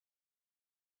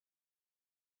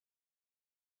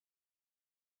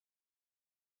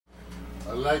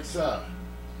Alexa,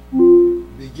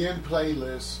 begin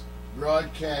playlist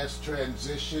broadcast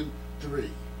transition 3.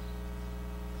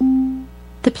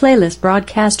 The playlist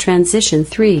broadcast transition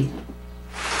 3.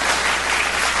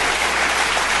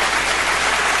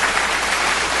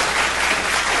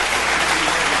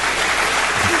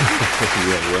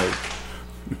 Yeah, right.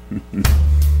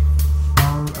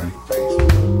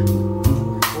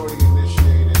 Recording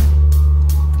initiated.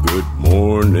 Good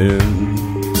morning.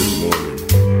 Good morning.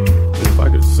 If I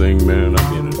could sing, man, I'd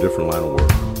be in a different line of work.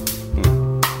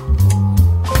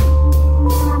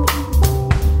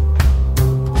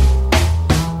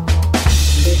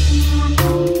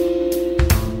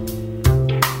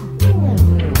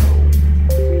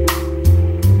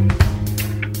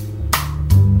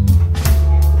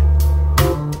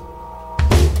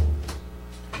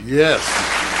 Yes.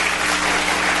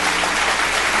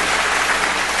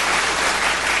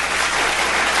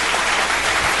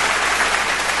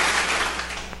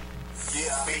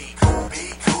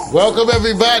 Welcome,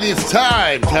 everybody. It's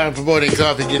time for morning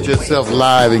coffee. Get yourself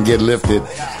live and get lifted.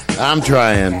 I'm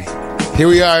trying. Here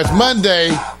we are. It's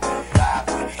Monday,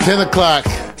 10 o'clock.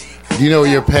 You know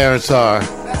where your parents are.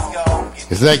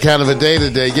 It's that kind of a day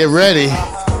today. Get ready.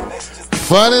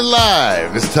 Fun and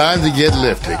live. It's time to get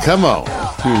lifted. Come on.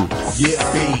 Yeah,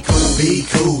 be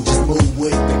cool, just move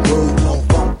with the groove. No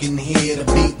funk in here, the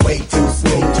beat way too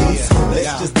smooth. Yeah,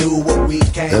 let's just do what we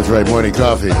can. That's right, morning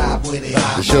coffee.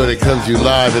 The show that comes to you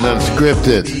live and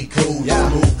unscripted.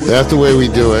 That's the way we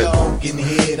do it.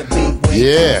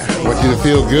 Yeah, I want you to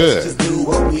feel good.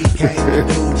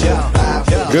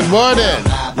 Good morning.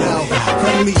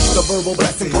 Unleash the verbal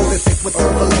blessing, hold it sick with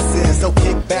herbal lessons. So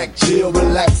kick back, chill,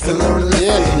 relax, and learn a lesson.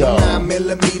 Yes, y'all. 9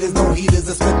 millimeters, no heaters,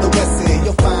 a Smith the Wesson.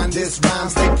 You'll find this rhyme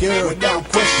secure without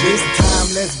question. This time,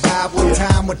 let's vibe one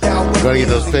time without weapons. Gotta get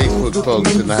those Facebook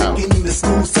folks in the house. In the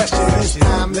school session, this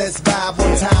time, let's vibe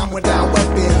one time without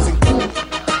weapons.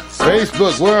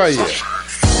 Facebook, where are you?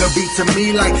 The beat to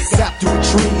me like sap to a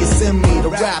tree. It's in me. The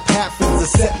rap happens to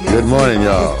set me. Good morning,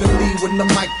 y'all. Instantly when the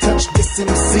mic touch this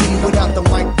MC. Without the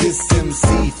mic, this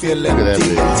MC feel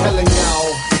empty. I'm telling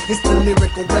y'all, it's the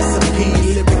lyrical recipe,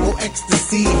 lyrical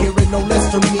ecstasy. Hearing no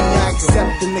less from me, I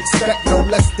accept and expect no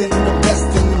less than the best.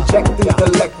 And inject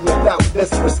intellect without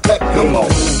disrespect. Come on,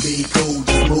 be cool,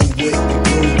 just move with the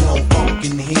groove. No funk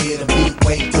in here, the beat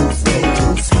way too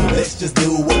slow. Let's just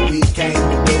do what we came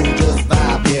to do. Just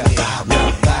vibe, yeah, vibe, yeah.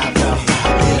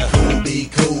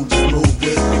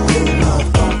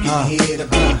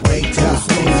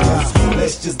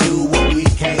 Let's just do what we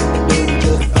came to do.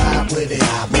 Just vibe with it.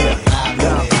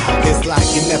 It's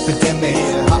like an epidemic.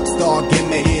 Pop star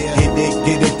gimmick.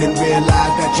 Get it, then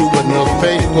realize that you were No never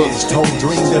Facebook. finished. Whole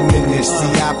dream diminished.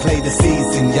 See, I play the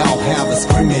season. Y'all have a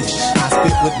scrimmage. I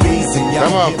spit with reason. Y'all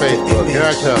Come on, give the Facebook. image. Here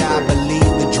I come. I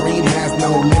believe the dream has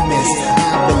no limits.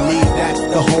 I believe that's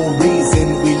the whole reason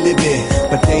we live it.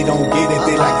 But they don't get it.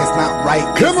 They like it's not right.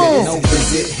 Come on. No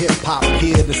visit. Hip hop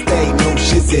here to stay. No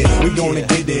shizit. We gonna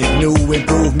get it. New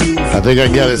improved music. I think I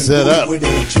got it set up. With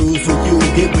it. Choose who you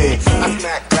get with. I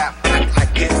smack rap back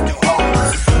like it's too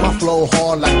hard. My flow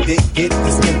hard like dick, get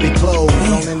the skimpy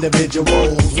clothes on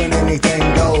individuals when anything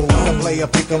goes. I play a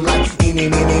pick 'em like eeny,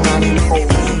 meeny, miny, mo.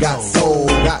 Got soul,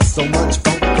 got so much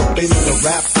funk up in the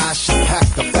rap, I should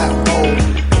pack a fat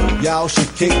bowl. Y'all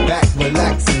should kick back,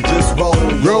 relax, and just roll.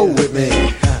 Roll with me.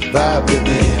 Vibe with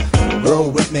me.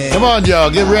 Roll with me. Come on, y'all.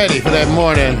 Get ready for that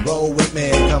morning. Roll with me.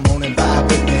 Come on and vibe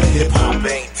with me. Hip hop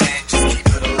ain't dead, just keep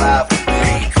it alive with me.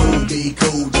 Be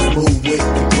cool, just move with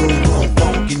the groove. No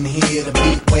funk in here, the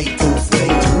beat way too slow.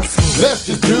 Let's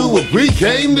just do what we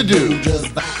came to do. Just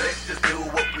vibe. Let's just do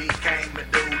what we came to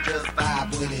do. Just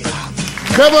vibe with it.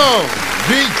 Come on.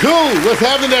 Be cool. What's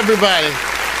happening, everybody?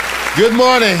 Good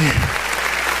morning.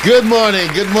 Good morning.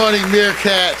 Good morning,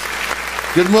 Meerkat.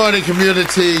 Good morning,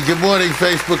 community. Good morning,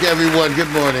 Facebook, everyone. Good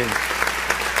morning.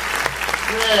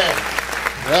 Yeah.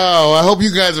 Oh, I hope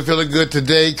you guys are feeling good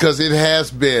today because it has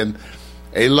been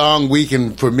a long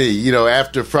weekend for me. You know,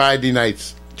 after Friday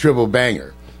night's triple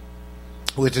banger,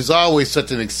 which is always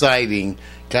such an exciting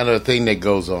kind of a thing that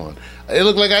goes on. It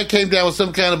looked like I came down with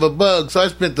some kind of a bug, so I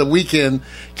spent the weekend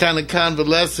kind of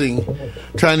convalescing,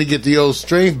 trying to get the old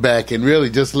strength back, and really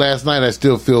just last night I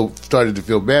still started to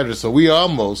feel better, so we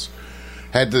almost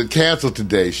had to cancel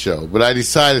today's show, but I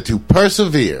decided to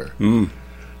persevere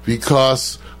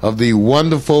because of the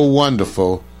wonderful,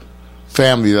 wonderful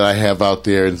family that I have out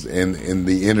there in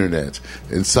the internet,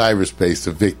 in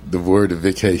cyberspace, the word that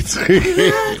Vic hates.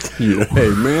 Yeah, hey,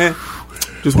 man.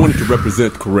 Just wanted to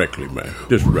represent correctly, man.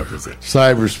 Just represent.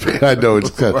 Cyberspace. I know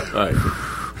it's cut. Right.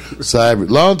 Cyber.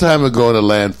 Long time ago in a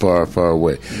land far, far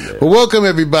away. Yeah. Well, welcome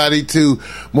everybody to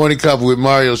Morning Coffee with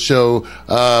Mario show.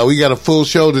 We got a full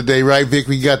show today, right, Vic?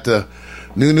 We got the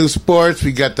new sports.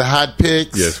 We got the hot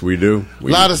picks. Yes, we do. A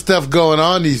lot of stuff going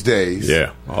on these days.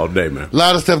 Yeah, all day, man. A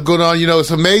lot of stuff going on. You know,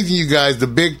 it's amazing, you guys. The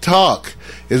big talk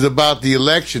is about the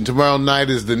election. Tomorrow night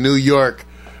is the New York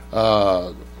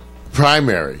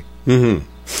primary.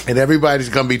 Mm-hmm. And everybody's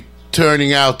going to be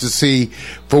turning out to see,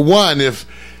 for one, it's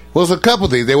a couple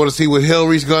things. They want to see what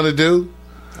Hillary's going to do.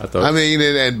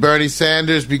 And Bernie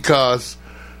Sanders, because,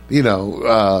 you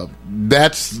know,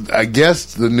 that's, I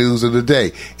guess, the news of the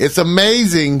day. It's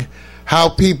amazing how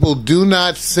people do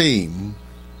not seem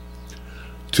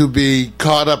to be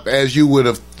caught up as you would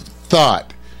have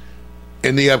thought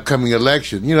in the upcoming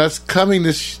election. You know, it's coming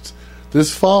this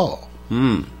fall.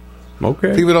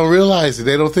 Okay. People don't realize it.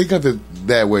 They don't think of it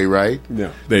that way, right?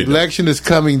 Yeah. The election is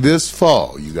coming this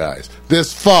fall, you guys.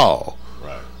 This fall.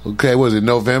 Right. Okay, was it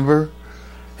November?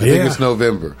 I think it's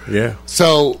November. Yeah.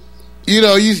 So, you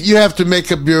know, you have to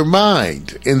make up your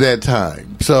mind in that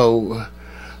time. So,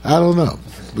 I don't know.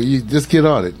 But you just get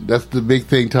on it. That's the big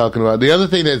thing talking about. The other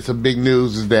thing that's some big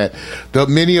news is that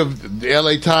many of the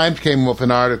LA Times came up with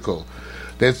an article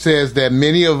that says that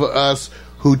many of us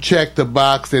who checked the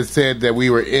box that said that we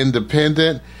were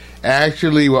independent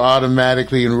actually were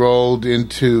automatically enrolled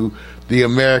into the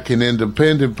American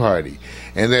Independent Party,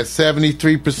 and that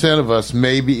 73% of us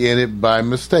may be in it by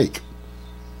mistake.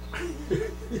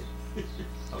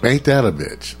 Ain't that a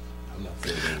bitch?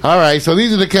 All right, so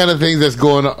these are the kind of things that's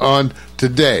going on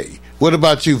today. What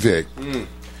about you, Vic?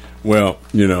 Well,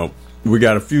 you know, we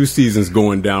got a few seasons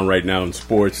going down right now in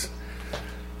sports.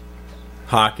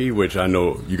 Hockey, which I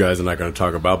know you guys are not going to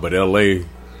talk about, but LA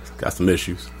got some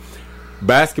issues.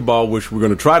 Basketball, which we're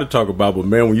going to try to talk about, but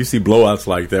man, when you see blowouts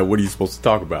like that, what are you supposed to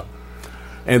talk about?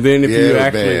 And then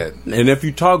if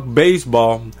you talk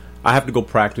baseball, I have to go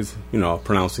practice, you know,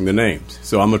 pronouncing the names.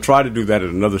 So I'm going to try to do that at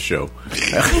another show.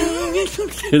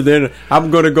 And then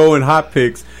I'm going to go in hot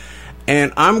picks,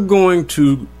 and I'm going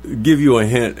to give you a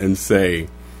hint and say,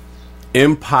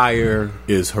 Empire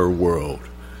is her world.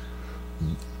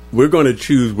 We're going to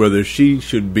choose whether she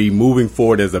should be moving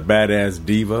forward as a badass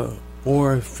diva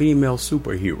or a female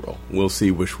superhero. We'll see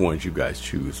which ones you guys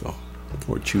choose. All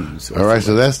right,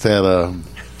 so that's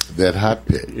that hot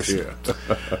pick. Yeah.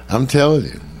 I'm telling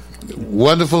you.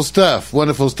 Wonderful stuff.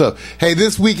 Wonderful stuff. Hey,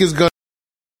 this week is going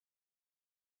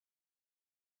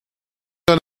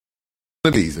to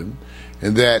be season,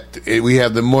 and that we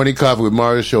have the Morning Coffee with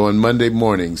Mario show on Monday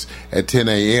mornings at 10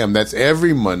 a.m. That's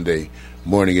every Monday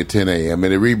morning at 10 a.m.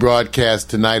 and it rebroadcasts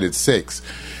tonight at 6.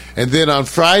 And then on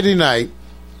Friday night,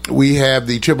 we have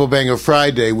the Triple Banger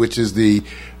Friday, which is the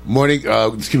morning,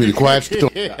 the Quiet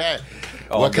Storm.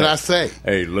 What can I say?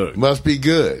 Hey, look. Must be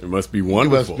good. It must be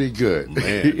wonderful. It must be good.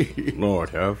 Man, Lord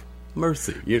have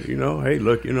mercy. You know, hey,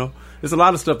 look, you know, there's a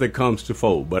lot of stuff that comes to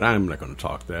fold, but I'm not going to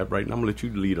talk that right now. I'm going to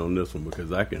let you lead on this one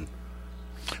because I can.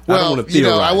 Well,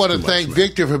 I want to thank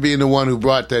Victor for being the one who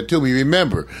brought that to me.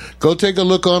 Remember, go take a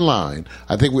look online.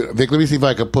 I think, Vic, let me see if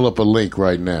I can pull up a link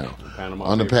right now.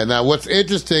 Now, what's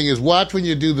interesting is watch when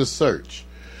you do the search.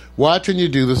 Watch when you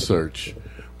do the search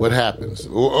what happens,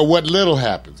 or what little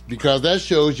happens, because that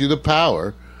shows you the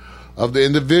power of the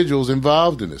individuals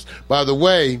involved in this. By the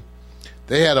way,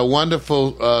 they had a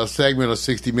wonderful segment of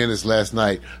 60 Minutes last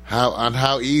night on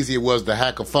how easy it was to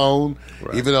hack a phone,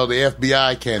 right, even though the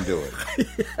FBI can't do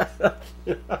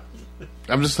it.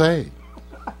 I'm just saying.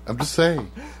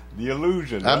 The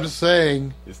illusion. I'm just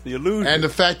saying. It's the illusion. And the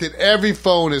fact that every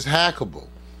phone is hackable.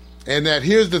 And that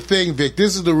here's the thing, Vic,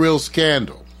 this is the real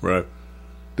scandal. Right.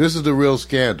 This is the real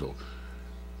scandal.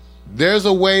 There's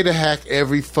a way to hack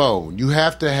every phone. You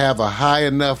have to have a high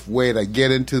enough way to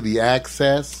get into the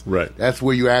access. Right. That's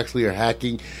where you actually are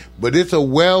hacking. But it's a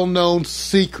well-known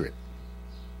secret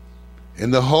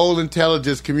in the whole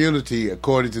intelligence community,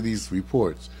 according to these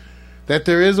reports, that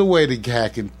there is a way to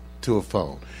hack into a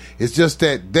phone. It's just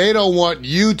that they don't want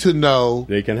you to know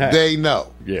they can hack. They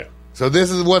know. Yeah. So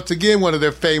this is, once again, one of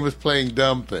their famous playing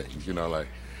dumb things. You know, like,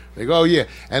 they go, oh, yeah.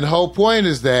 And the whole point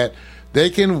is that they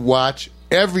can watch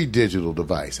every digital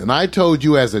device. And I told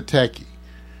you as a techie,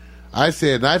 I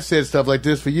said, and I've said stuff like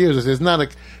this for years, I said, it's not a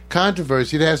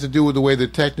controversy. It has to do with the way the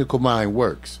technical mind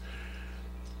works.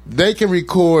 They can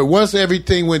record, once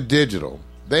everything went digital,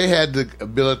 they had the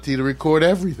ability to record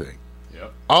everything.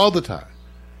 Yep. All the time.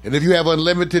 And if you have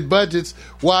unlimited budgets,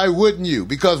 why wouldn't you?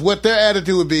 Because what their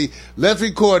attitude would be, let's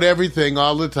record everything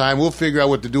all the time. We'll figure out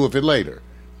what to do with it later.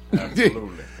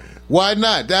 Absolutely. Why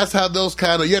not? That's how those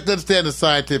kind of, you have to understand the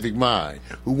scientific mind,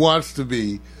 who wants to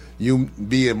be, you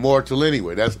be immortal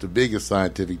anyway. That's the biggest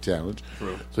scientific challenge.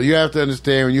 True. So you have to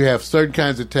understand when you have certain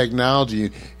kinds of technology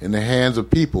in the hands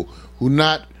of people who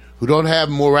don't have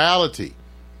morality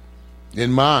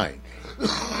in mind,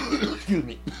 excuse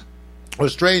me, or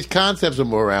strange concepts of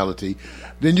morality,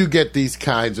 then you get these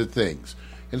kinds of things.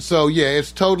 And so, yeah,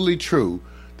 it's totally true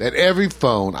that every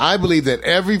phone, I believe that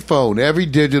every phone, every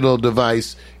digital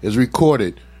device is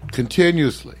recorded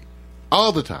continuously,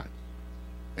 all the time.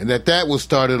 And that was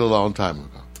started a long time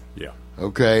ago. Yeah.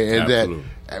 Okay? And absolutely.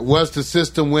 That once the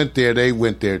system went there, they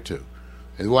went there too.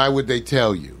 And why would they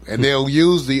tell you? And they'll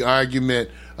use the argument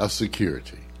of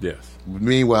security. Yes.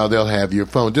 Meanwhile, they'll have your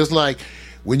phone. Just like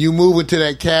when you move into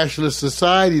that cashless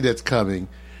society that's coming,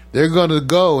 they're going to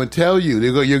go and tell you.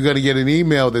 You're going to get an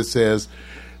email that says,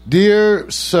 "Dear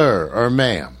sir or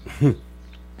ma'am,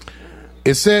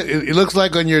 it looks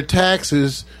like on your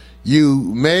taxes you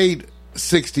made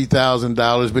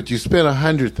 $60,000, but you spent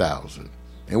 $100,000,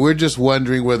 and we're just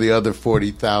wondering where the other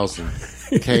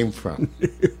 $40,000 came from."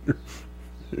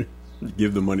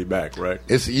 Give the money back, right?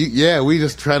 We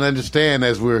just trying to understand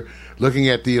as we're looking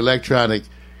at the electronic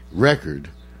record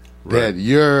that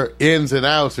your ins and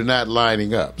outs are not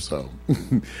lining up. So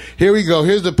here we go.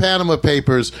 Here's the Panama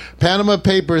Papers,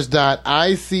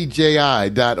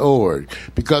 panamapapers.icji.org,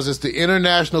 because it's the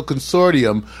International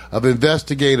Consortium of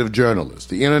Investigative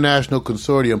Journalists. The International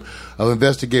Consortium of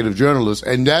Investigative Journalists,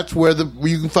 and that's where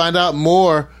you can find out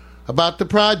more about the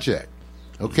project.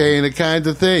 Okay, and the kinds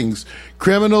of things.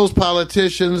 Criminals,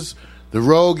 politicians, the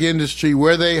rogue industry,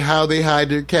 how they hide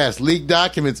their cash, leaked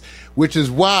documents, which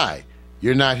is why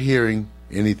you're not hearing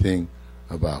anything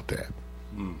about that.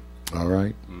 All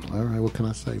right? All right, what can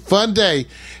I say? Fun day.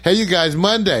 Hey, you guys,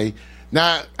 Monday.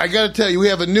 Now, I got to tell you, we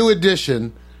have a new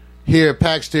edition here at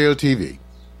Pack Stereo TV.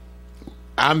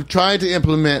 I'm trying to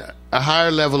implement a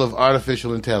higher level of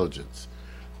artificial intelligence.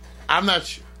 I'm not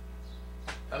sure.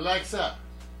 Alexa,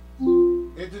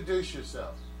 introduce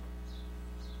yourself.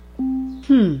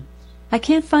 I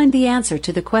can't find the answer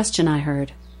to the question I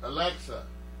heard. Alexa,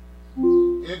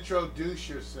 introduce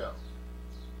yourself.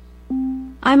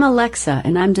 I'm Alexa,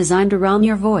 and I'm designed around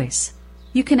your voice.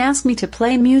 You can ask me to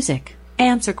play music,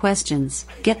 answer questions,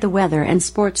 get the weather and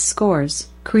sports scores,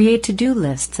 create to-do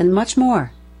lists, and much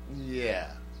more. Yeah,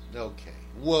 okay.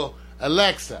 Well,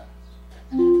 Alexa,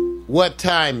 what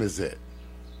time is it?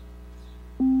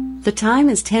 The time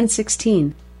is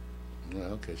 10:16.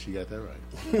 Okay, she got that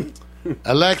right.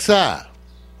 Alexa,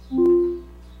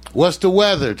 what's the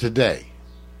weather today?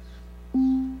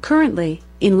 Currently,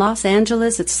 in Los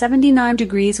Angeles, it's 79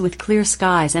 degrees with clear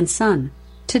skies and sun.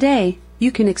 Today,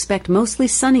 you can expect mostly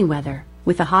sunny weather,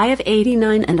 with a high of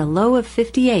 89 and a low of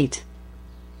 58.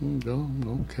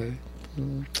 Okay.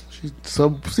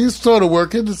 She's sort of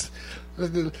working.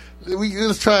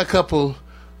 Let's try a couple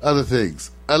other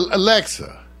things.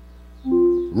 Alexa,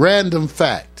 random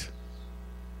fact.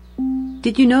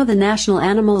 Did you know the national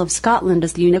animal of Scotland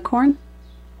is the unicorn?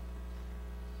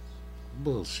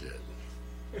 Bullshit.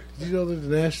 Did you know that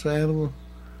the national animal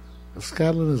of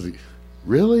Scotland is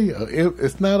really?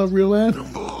 It's not a real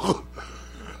animal.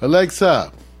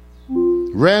 Alexa,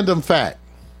 random fact.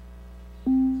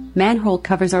 Manhole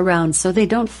covers are round so they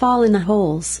don't fall in the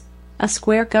holes. A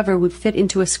square cover would fit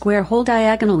into a square hole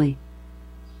diagonally.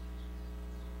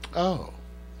 Oh,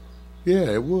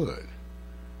 yeah, it would.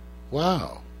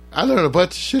 Wow. I learned a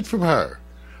bunch of shit from her.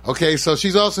 Okay, so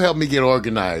she's also helped me get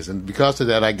organized, and because of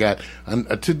that, I got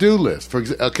a to-do list.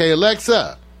 Okay,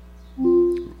 Alexa,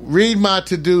 read my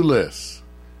to-do list.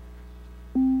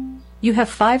 You have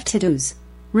 5 to-dos.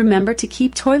 Remember to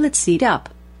keep toilet seat up.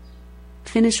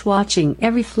 Finish watching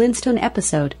every Flintstone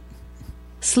episode.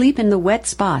 Sleep in the wet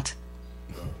spot.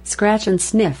 Scratch and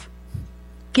sniff.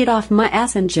 Get off my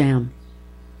ass and jam.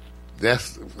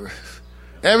 That's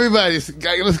everybody.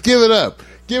 Let's give it up.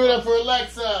 Give it up for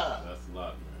Alexa. That's a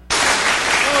lot, man.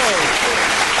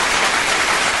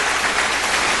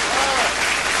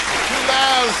 Too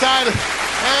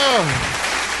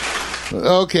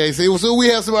loud. Okay, so we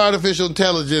have some artificial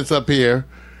intelligence up here,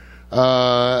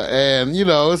 and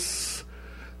it's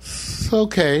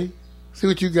okay. See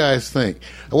what you guys think.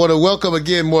 I want to welcome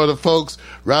again more of the folks: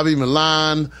 Robbie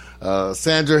Milan,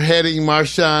 Sandra Heading,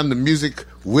 Marshawn, the music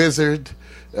wizard.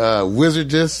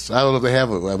 Wizardess, I don't know if they have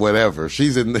whatever.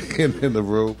 She's in the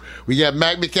room. We got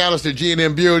Mac McAllister,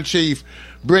 G&M Bureau Chief,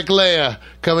 Bricklayer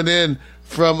coming in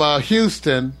from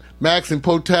Houston, Max in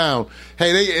Port Town.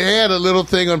 Hey, they had a little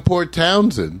thing on Port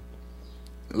Townsend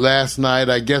last night.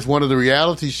 I guess one of the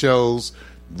reality shows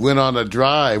went on a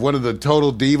drive. One of the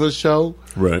Total Divas show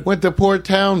went to Port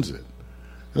Townsend.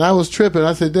 And I was tripping.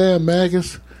 I said, damn,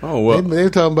 Magus. Oh, well. They're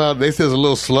talking about, they said it's a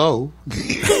little slow.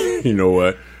 you know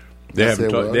what? They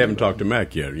haven't talked to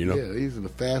Mac yet, you know? Yeah, he's in the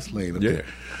fast lane up there.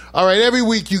 All right, every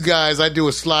week, you guys, I do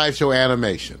a slideshow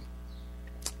animation.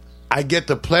 I get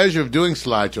the pleasure of doing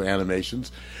slideshow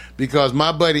animations because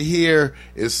my buddy here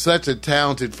is such a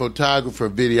talented photographer,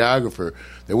 videographer,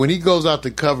 that when he goes out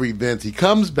to cover events, he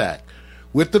comes back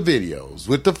with the videos,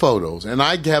 with the photos, and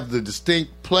I have the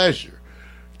distinct pleasure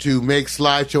to make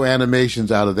slideshow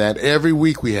animations out of that. Every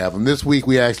week we have them. This week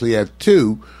we actually have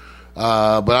 2,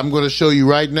 but I'm going to show you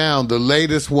right now the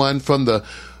latest one from the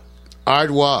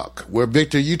Art Walk, where,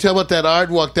 Victor, you tell about that Art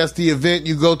Walk. That's the event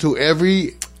you go to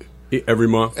every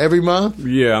month. Every month?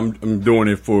 Yeah, I'm doing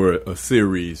it for a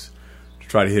series to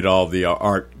try to hit all the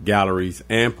art galleries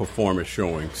and performance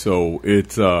showing. So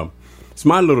it's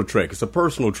my little trek. It's a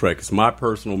personal trek. It's my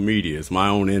personal media. It's my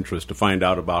own interest to find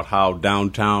out about how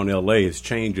downtown L.A. is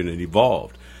changing and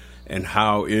evolved and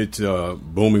how it's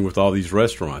booming with all these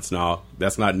restaurants. Now,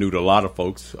 that's not new to a lot of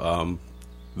folks,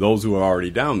 those who are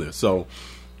already down there. So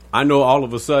I know all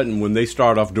of a sudden when they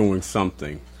start off doing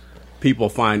something, people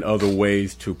find other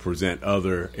ways to present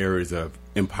other areas of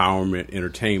empowerment,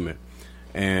 entertainment,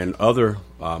 and other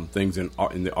things in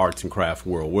the arts and crafts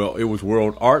world. Well, it was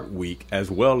World Art Week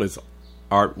as well as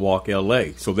Art Walk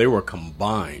LA, so they were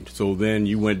combined. So then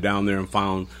you went down there and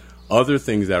found other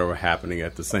things that were happening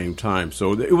at the same time.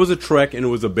 So it was a trek, and it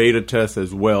was a beta test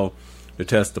as well to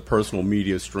test the personal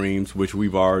media streams, which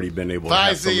we've already been able to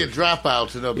have. I see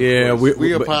dropouts in other yeah,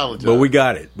 we apologize. But we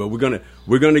got it. But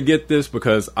we're gonna get this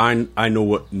because I know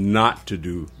what not to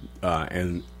do,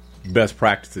 and best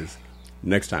practices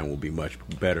next time will be much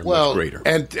better, much greater.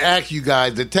 And to ask you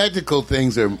guys, the technical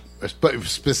things are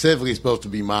specifically supposed to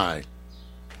be mine.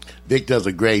 Vic does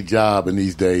a great job in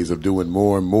these days of doing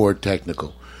more and more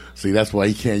technical. See, that's why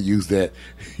he can't use that.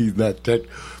 He's not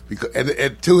technical.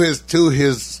 And to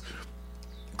his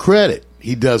credit,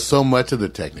 he does so much of the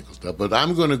technical stuff. But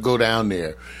I'm going to go down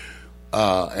there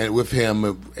and with him,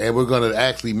 and we're going to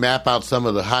actually map out some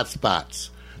of the hot spots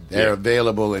that are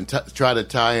available and try to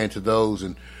tie into those.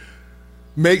 And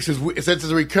since it's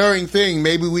a recurring thing,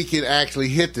 maybe we can actually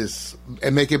hit this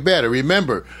and make it better.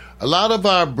 Remember, a lot of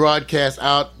our broadcasts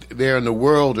out there in the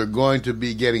world are going to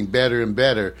be getting better and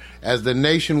better as the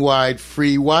nationwide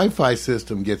free Wi-Fi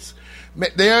system gets.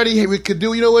 We could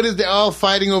do. You know what is? They're all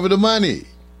fighting over the money.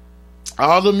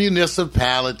 All the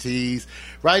municipalities.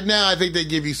 Right now, I think they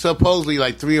give you supposedly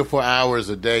like 3 or 4 hours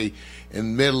a day in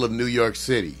the middle of New York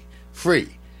City, free,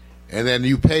 and then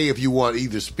you pay if you want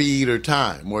either speed or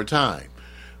time.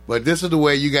 But this is the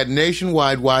way you got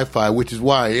nationwide Wi-Fi, which is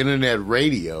why internet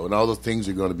radio and all those things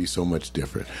are going to be so much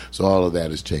different. So all of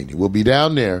that is changing. We'll be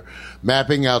down there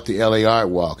mapping out the LA Art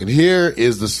Walk. And here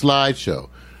is the slideshow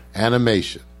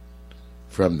animation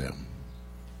from them.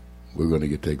 We're going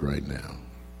to take right now.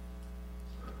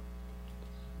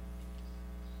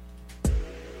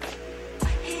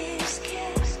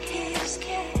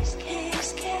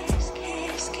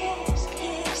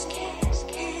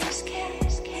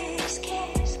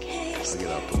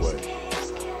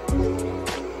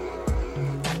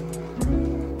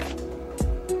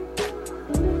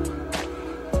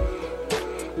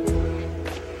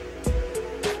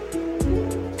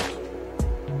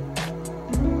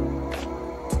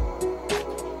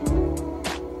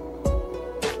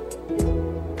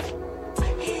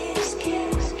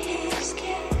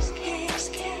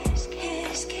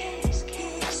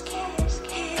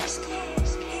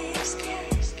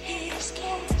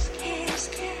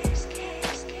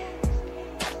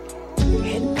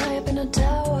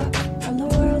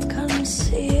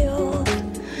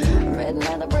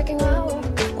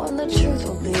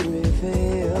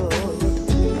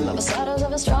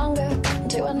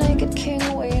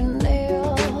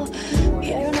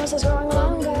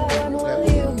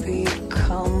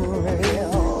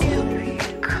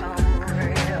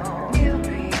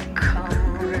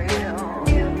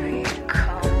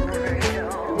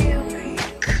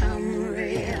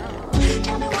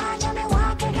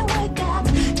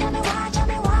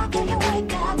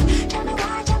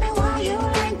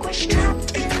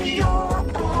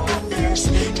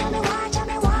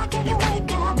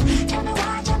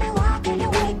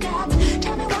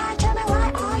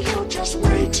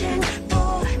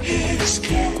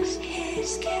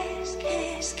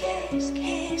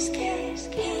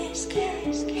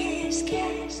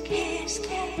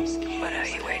 What are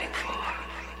you waiting for?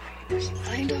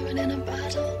 Lying dormant in a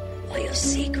bottle, all your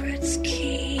secrets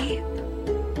keep.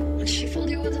 When she filled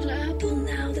you with an apple,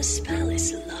 now the spell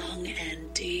is long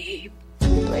and deep.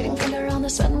 Waiting finger on the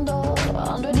spindle,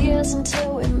 100 years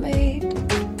until we meet.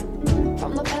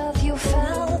 From the path you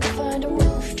fell to find a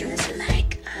wolf dressed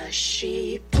like a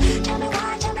sheep. Tell me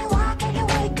why can you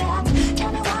wake up?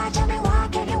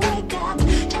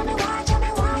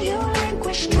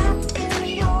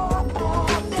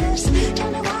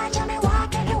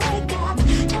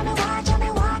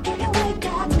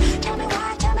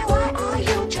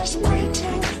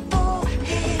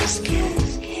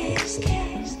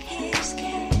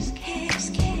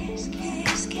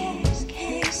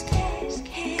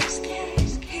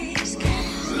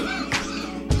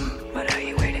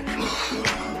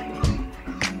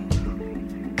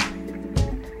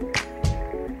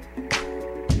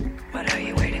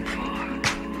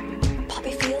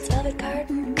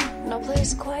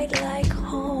 place quite like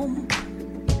home.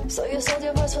 So you sold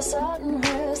your voice for certain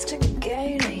risk to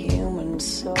gain a human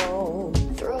soul.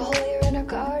 Through a hole you're in her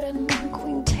garden,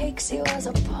 queen takes you as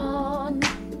a pawn.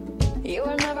 You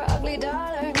were never ugly,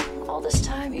 darling. All this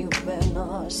time you've been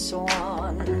a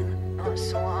swan. A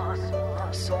swan,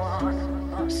 a swan,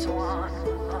 a swan,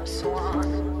 a swan,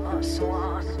 a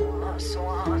swan, a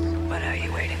swan. What are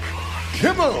you waiting for?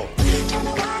 Come on! Tell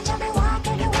me why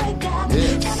can you wake up?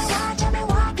 Yes. Tell me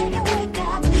why can you wake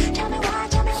up? Tell me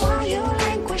why you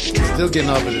relinquish time. Still getting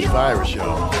off of this virus,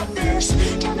 y'all.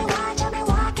 Tell me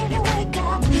why can you wake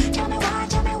up? Tell me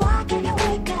why can you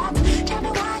wake up?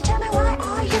 Tell me why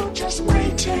are you just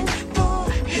waiting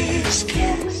for his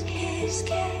kiss? His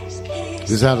kiss,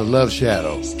 This is how the Love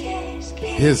Shadow.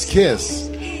 His Kiss.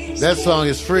 That song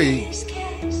is free.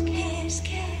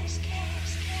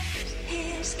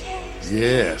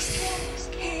 Yes.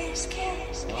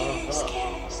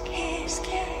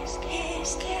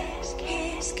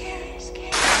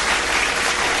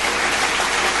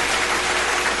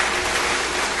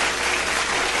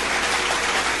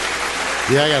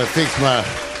 Yeah, I gotta fix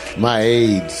my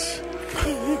AIDS.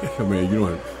 I mean, you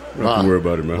don't have to worry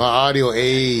about it, man. My audio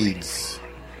AIDS.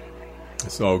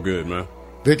 It's all good, man.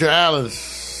 Victor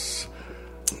Allen's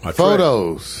My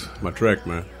photos. Track. My track,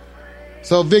 man.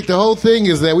 So, Vic, the whole thing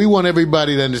is that we want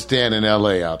everybody to understand in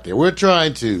L.A. out there. We're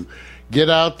trying to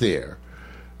get out there,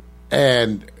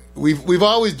 and we've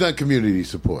always done community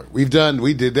support. We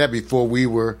did that before we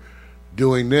were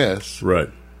doing this. Right.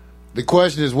 The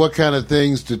question is what kind of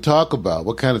things to talk about,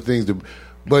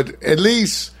 but at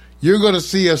least you're going to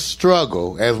see us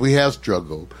struggle as we have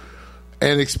struggled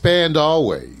and expand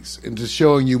always into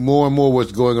showing you more and more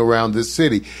what's going around this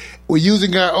city. We're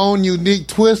using our own unique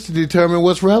twist to determine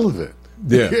what's relevant.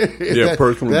 Yeah, yeah,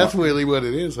 personally. That's really what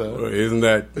it is, huh? Isn't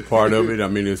that part of it? I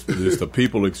mean, it's the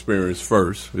people experience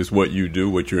first. It's what you do,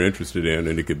 what you're interested in,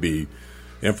 and it could be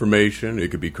information, it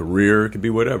could be career, it could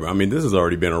be whatever. I mean, this has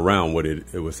already been around. What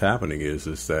it was happening is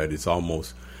that it's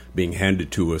almost being handed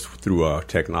to us through our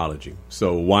technology.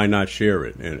 So why not share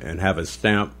it and have a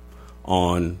stamp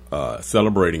on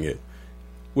celebrating it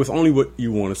with only what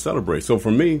you want to celebrate? So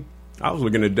for me, I was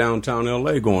looking at downtown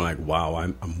L.A. going like, wow,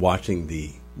 I'm watching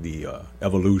the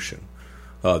evolution,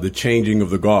 the changing of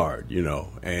the guard,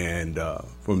 and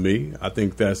for me, I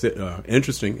think that's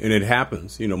interesting, and it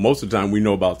happens. Most of the time we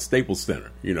know about Staples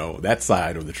Center, that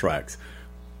side of the tracks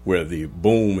where the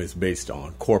boom is based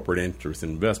on corporate interest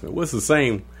and investment. Well, it's the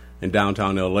same in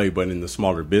downtown LA, but in the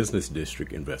smaller business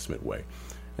district investment way.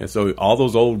 And so all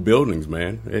those old buildings,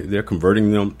 man, they're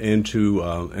converting them into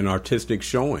an artistic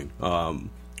showing,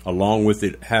 along with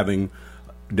it having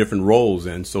different roles.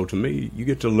 And so to me, you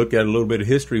get to look at a little bit of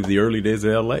history of the early days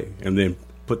of LA and then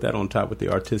put that on top of the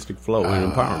artistic flow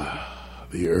and empowerment.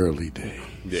 The early days.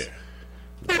 Yeah.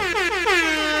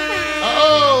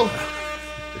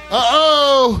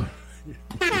 Uh-oh!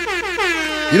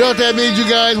 You know what that means, you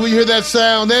guys? When you hear that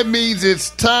sound, that means it's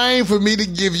time for me to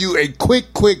give you a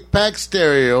quick Pack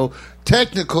Stereo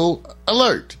technical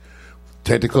alert.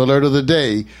 Technical alert of the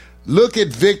day. Look at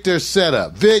Victor's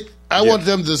setup. Vic, I want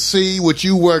them to see what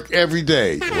you work every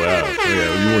day. Wow.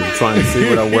 Yeah, you were trying to see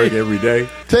what I work every day?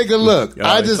 Take a look.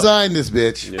 I designed this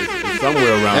bitch. It's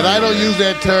somewhere around. And I don't use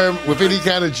that term with any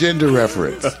kind of gender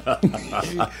reference.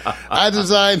 I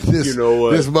designed this,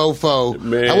 this mofo.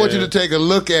 Man. I want you to take a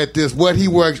look at this, what he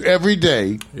works every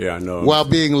day. Yeah, I know. While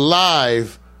being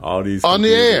live all these on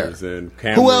the air. And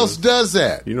cameras. Who else does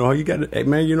that? You know how you got to, hey,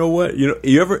 man, you know what?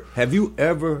 Have you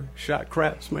ever shot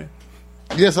craps, man?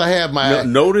 Yes, I have my...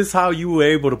 Notice how you were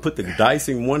able to put the dice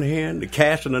in one hand, the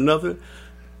cash in another,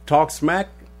 talk smack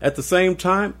at the same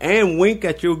time, and wink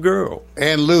at your girl.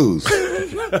 And lose.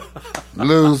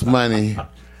 Lose money.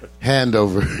 Hand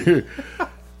over.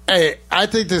 Hey, I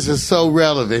think this is so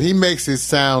relevant. He makes it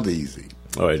sound easy.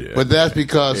 Oh, it is. But that's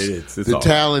because the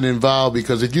talent involved,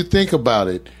 because if you think about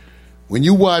it, when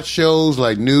you watch shows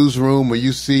like Newsroom or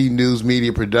you see news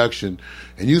media production,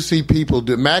 and you see people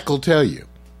do... Mac will tell you.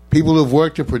 People who've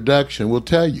worked in production will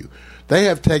tell you. They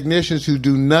have technicians who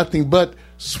do nothing but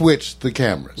switch the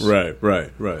cameras. Right.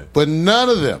 But none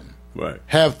of them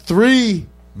have 3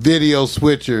 video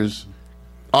switchers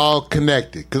all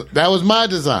connected. 'Cause that was my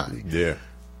design. Yeah.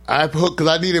 Because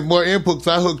I needed more input,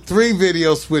 so I hooked 3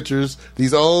 video switchers,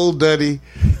 these old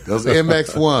those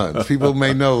MX1s. People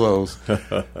may know those.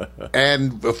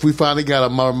 And if we finally got a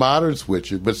more modern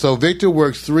switcher. But so Victor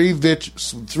works 3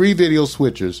 video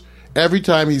switchers every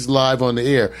time he's live on the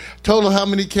air. Total, how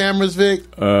many cameras, Vic?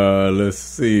 Let's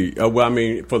see. Well, I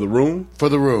mean, for the room? For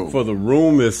the room. For the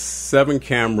room is 7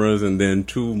 cameras and then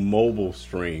 2 mobile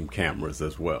stream cameras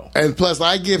as well. And plus,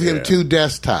 I give him 2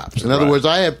 desktops. In other words,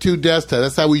 I have 2 desktops.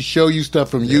 That's how we show you stuff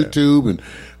from YouTube and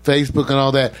Facebook and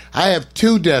all that. I have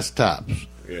 2 desktops.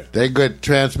 Yeah. They get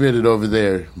transmitted over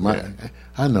there.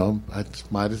 I know. It's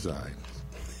my design.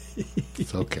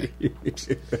 It's okay.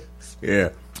 Yeah.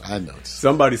 I know.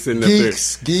 Somebody sitting up there.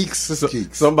 Geeks.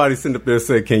 Somebody sitting up there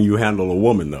said, "Can you handle a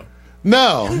woman, though?"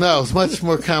 No. It's much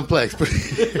more complex.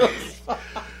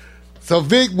 So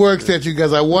Vic works at you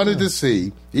guys. I wanted to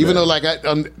see, even though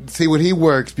I see when he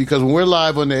works, because when we're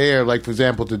live on the air, like for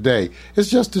example today, it's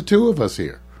just the 2 of us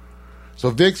here. So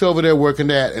Vic's over there working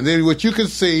that. And then what you can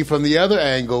see from the other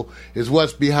angle is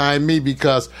what's behind me,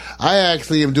 because I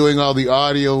actually am doing all the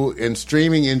audio and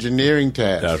streaming engineering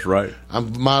tasks. That's right.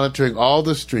 I'm monitoring all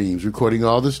the streams, recording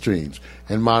all the streams,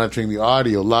 and monitoring the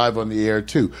audio live on the air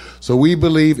too. So we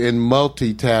believe in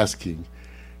multitasking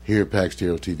here at Pax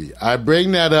Stereo TV. I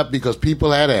bring that up because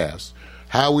people had asked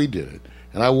how we did it,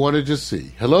 and I wanted to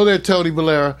see. Hello there, Tony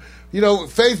Valera. You know,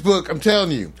 Facebook, I'm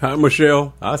telling you. Hi,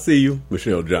 Michelle. I see you.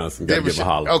 Michelle Johnson. Got to give a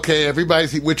holler. Okay,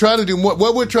 everybody. We're trying to do what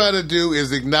we're trying to do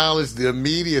is acknowledge the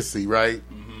immediacy, right,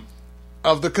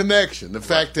 of the connection. The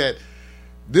fact that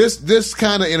this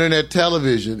kind of internet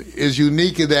television is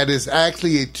unique in that it's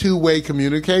actually a 2-way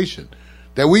communication.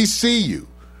 That we see you.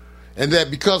 And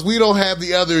that because we don't have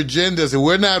the other agendas and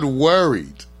we're not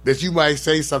worried that you might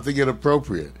say something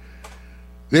inappropriate,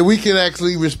 then we can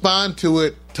actually respond to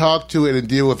it, talk to it, and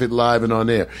deal with it live and on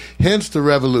air. Hence the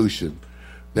revolution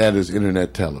that is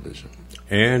internet television.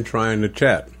 And trying to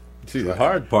chat. See, the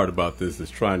hard part about this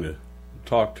is trying to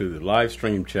talk to the live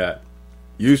stream chat,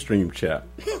 Ustream chat,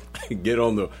 get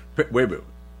on the,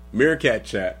 Meerkat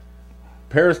chat,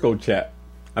 Periscope chat.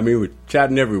 I mean, we're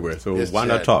chatting everywhere, so why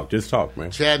not talk? Just talk,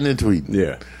 man. Chatting and tweeting.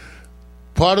 Yeah.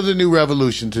 Part of the new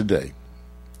revolution today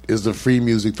is the free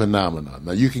music phenomenon.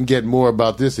 Now, you can get more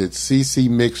about this at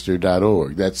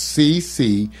ccmixter.org. That's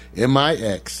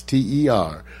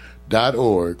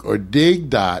ccmixter.org or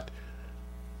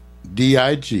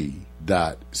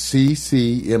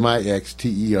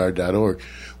dig.ccmixter.org.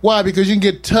 Why? Because you can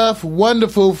get tough,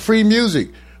 wonderful, free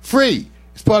music. Free.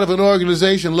 It's part of an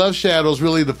organization. Love Shadow is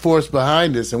really the force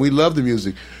behind this, and we love the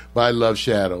music by Love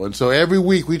Shadow. And so every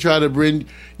week we try to bring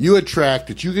you a track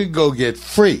that you can go get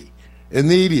free.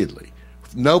 Immediately.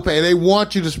 No pay. They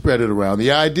want you to spread it around.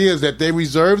 The idea is that they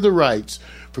reserve the rights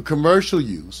for commercial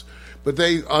use, but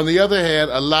they, on the other hand,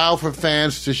 allow for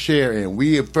fans to share in.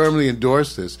 We have firmly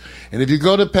endorsed this. And if you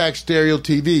go to Pax Stereo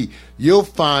TV, you'll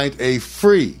find a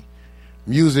free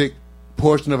music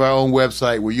portion of our own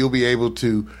website where you'll be able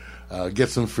to get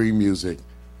some free music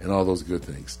and all those good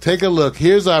things. Take a look.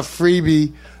 Here's our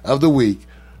freebie of the week,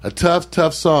 a tough,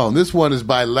 tough song. This one is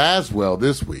by Laswell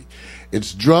this week.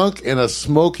 It's Drunk in a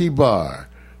Smoky Bar,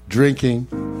 Drinking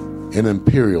an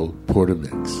Imperial Porter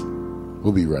Mix.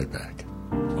 We'll be right back.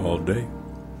 All day.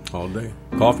 All day.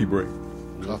 Coffee break.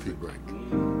 Coffee break.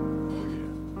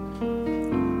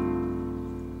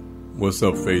 What's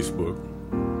up, Facebook?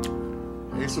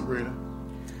 Hey, Sabrina.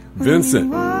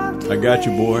 Vincent, I got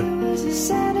you, boy.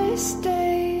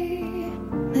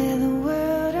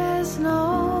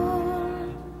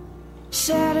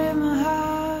 Shattered my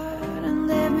heart and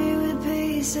left me with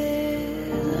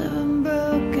pieces of a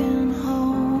broken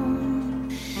home.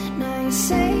 Now you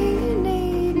say you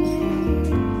need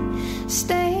me,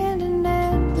 standing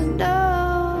at the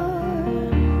door,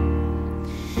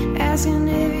 asking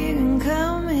if you can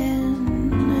come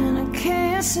in, and I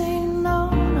can't say no,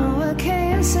 no, I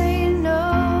can't say no.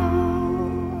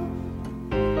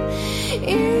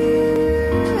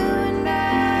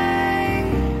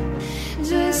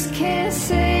 Can't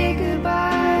say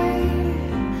goodbye.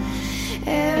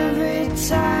 Every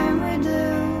time we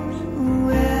do,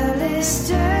 well, it's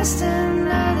just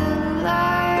another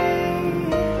lie.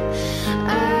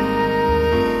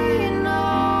 I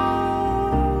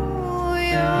know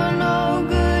you're no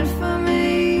good for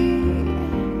me,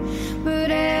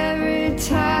 but every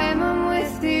time I'm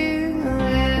with you,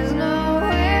 there's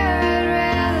nowhere I'd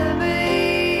rather be.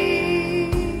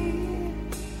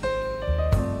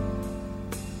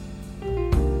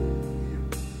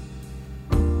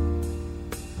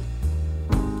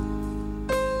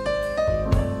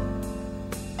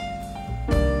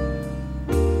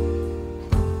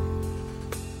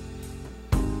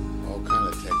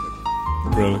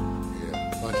 Really? Yeah, a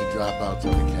bunch of dropouts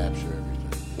on the capture,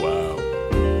 everything. Wow.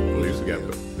 At least we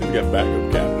got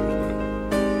backup captures, man.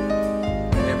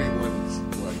 And everyone's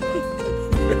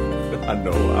I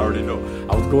know. I already know.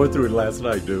 I was going through it last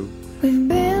night, dude. We've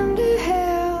been to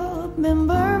hell, been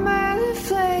burned by the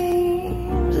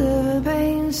flames of a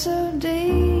pain so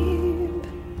deep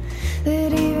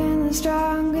that even the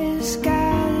strongest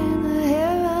God in the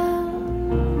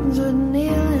heavens would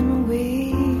kneel and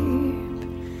weep.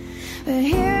 But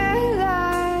here I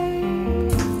lie,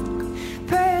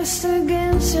 pressed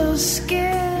against your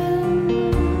skin,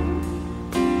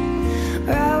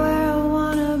 right where I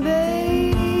wanna be.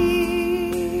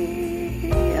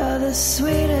 You're the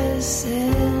sweetest sin.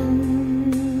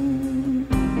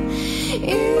 You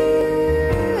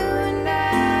and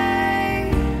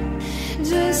I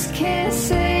just can't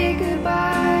say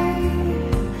goodbye.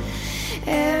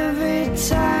 Every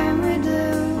time we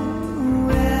do,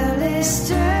 well, it's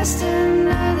just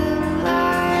another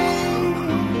lie.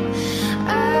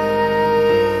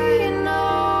 I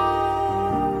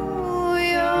know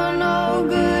you're no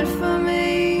good for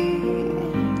me,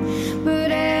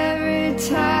 but every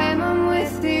time I'm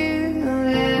with you,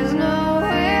 there's nowhere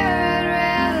I'd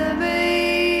rather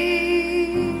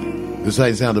be. This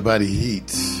ain't sounded by the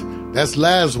Heats. That's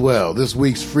Laswell, this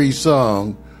week's free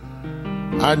song.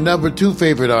 Our number 2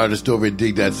 favorite artist over at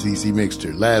Dig.cc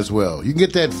Mixter, Laswell. You can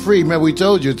get that free. Remember, we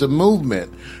told you it's a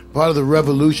movement, part of the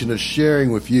revolution of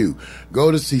sharing with you.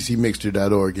 Go to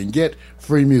ccmixter.org and get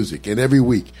free music. And every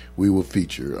week we will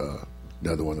feature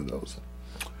another one of those.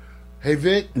 Hey,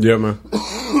 Vic. Yeah, man.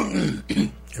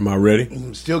 Am I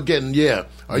ready? Still getting, yeah.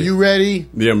 Are you ready?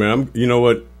 Yeah, man. You know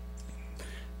what?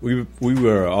 We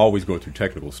were always going through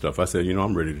technical stuff. I said,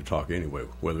 I'm ready to talk anyway,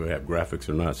 whether we have graphics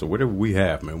or not. So whatever we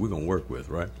have, man, we're going to work with,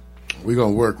 right? We're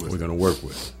going to work with. We're going to work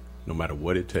with, no matter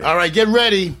what it takes. All right, get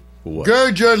ready. For what?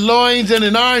 Gird your loins and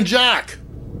an orange jock.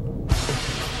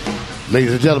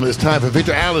 Ladies and gentlemen, it's time for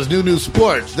Victor Allen's New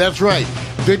Sports. That's right.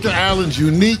 Victor Allen's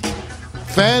unique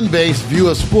fan-based view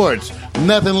of sports.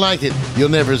 Nothing like it. You'll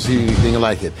never see anything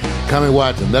like it. Come and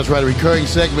watch him. That's right, a recurring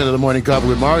segment of the Morning Coffee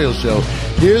with Mario show.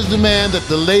 Here's the man that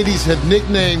the ladies had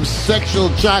nicknamed Sexual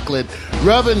Chocolate,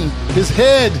 rubbing his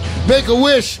head. Make a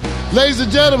wish. Ladies and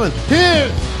gentlemen,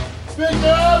 here's Victor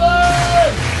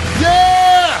Allen!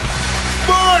 Yeah!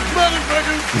 Sports,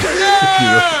 motherfuckers!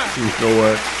 Yeah! You know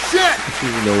what? Shit!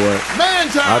 You know what? Man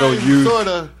time,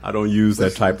 I don't use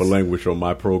that type of language on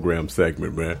my program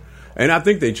segment, man. And I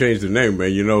think they changed the name,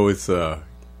 man. It's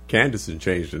Candace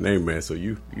changed the name, man. So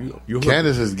you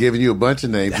Candace has given you a bunch of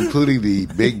names, including the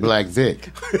Big Black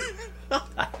Vic.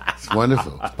 It's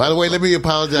wonderful. By the way, let me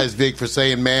apologize, Vic, for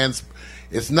saying man's.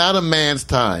 It's not a man's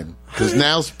time, because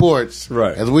now sports,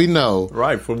 right, as we know,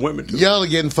 right, for women too. Y'all are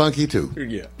getting funky too.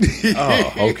 Yeah.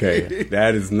 Oh, okay.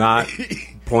 That is not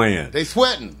planned. They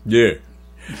sweating. Yeah.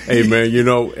 Hey, man.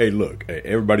 Hey, look.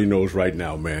 Everybody knows right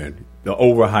now, man. The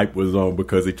overhype was on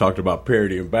because they talked about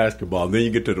parity in basketball. And then you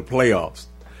get to the playoffs,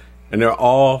 and they're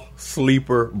all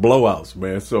sleeper blowouts,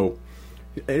 man. So,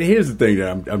 and here's the thing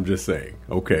that I'm just saying.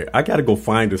 Okay, I got to go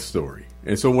find a story,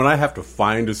 and so when I have to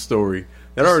find a story,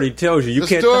 that already tells you can't.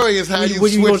 The story is how you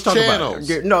switch channels.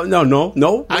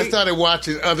 No. I started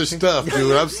watching other stuff,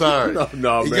 dude. I'm sorry.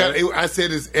 no, man. I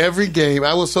said it's every game.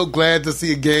 I was so glad to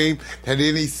see a game had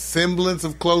any semblance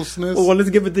of closeness. Well, let's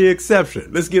give it the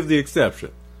exception.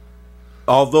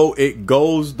 Although it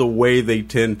goes the way they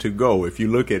tend to go. If you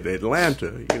look at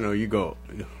Atlanta, you go,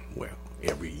 well,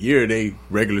 every year they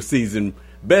regular season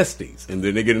besties, and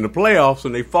then they get in the playoffs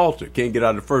and they falter, can't get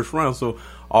out of the first round. So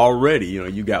already,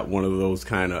 you got one of those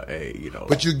kind of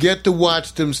But you get to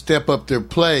watch them step up their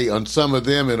play on some of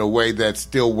them in a way that's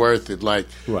still worth it, like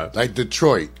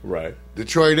Detroit, right?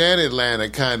 Detroit and Atlanta,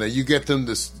 kind of. You get them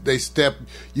to they step.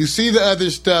 You see the other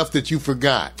stuff that you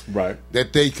forgot, right?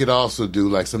 That they could also do,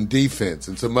 like some defense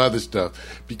and some other stuff,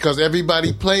 because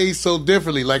everybody plays so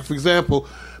differently. Like, for example,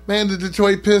 man, the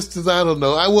Detroit Pistons. I don't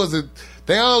know.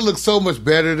 They all look so much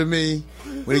better to me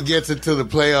when it gets into the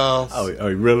playoffs.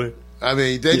 Oh, really? I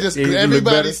mean,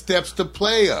 everybody steps the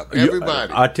play up.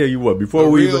 Everybody. I tell you what, before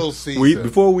we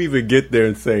even get there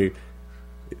and say,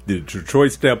 did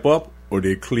Detroit step up or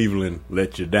did Cleveland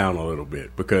let you down a little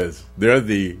bit? Because they're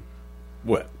the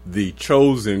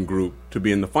chosen group to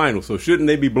be in the final. So shouldn't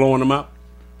they be blowing them out?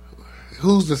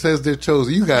 Who's that says they're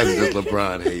chosen? You guys are just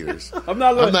LeBron haters. I'm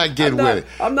not getting with it.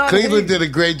 Cleveland did a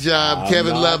great job.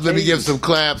 Kevin Love, let me give some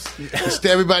claps.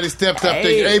 Everybody stepped up.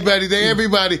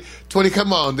 Everybody. 20,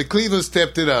 come on. The Cleveland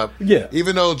stepped it up. Yeah.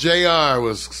 Even though JR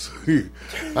was,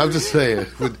 I'm just saying,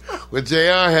 when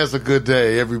JR has a good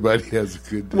day, everybody has a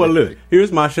good day. Well, look,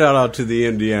 here's my shout out to the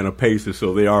Indiana Pacers.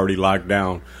 So they already locked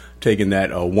down taking that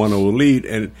 1-0 lead,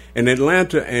 and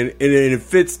Atlanta, and it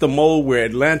fits the mold where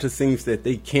Atlanta seems that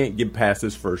they can't get past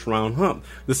this first round hump.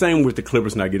 The same with the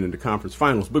Clippers not getting into conference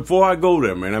finals. Before I go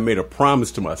there, man, I made a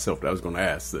promise to myself that I was going to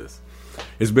ask this.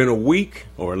 It's been a week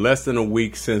or less than a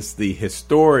week since the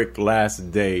historic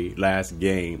last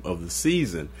game of the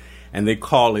season, and they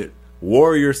call it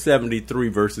Warrior 73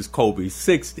 versus Kobe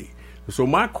 60. So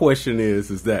my question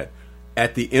is that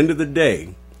at the end of the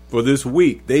day, for this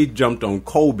week, they jumped on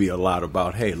Kobe a lot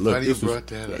about, hey, look, funny this you was brought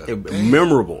that up.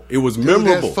 memorable. It was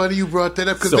memorable. That's funny you brought that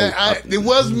up because So, it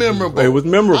was memorable. It was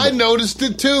memorable. I noticed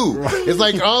it too. It's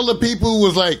like all the people who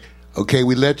was like, okay,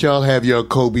 we let y'all have your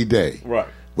Kobe day. Right.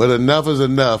 But enough is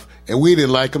enough, and we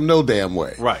didn't like him no damn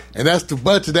way. Right. And that's the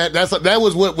bunch of that. That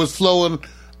was what was flowing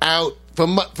out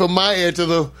from my edge of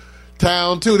the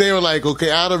town too. They were like, okay,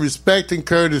 out of respect and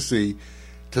courtesy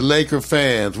to Laker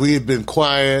fans, we had been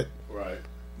quiet. Right.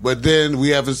 But then we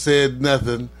haven't said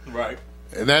nothing. Right.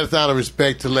 And that's out of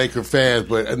respect to Laker fans,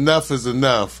 but enough is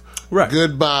enough. Right.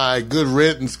 Goodbye. Good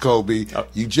riddance, Kobe.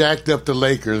 You jacked up the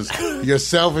Lakers. Your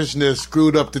selfishness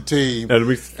screwed up the team. Let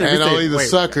me only the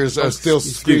suckers are still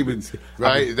screaming.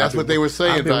 Right? That's what they were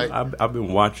saying, right? I've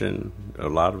been watching a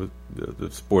lot of the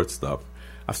sports stuff.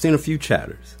 I've seen a few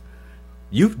chatters.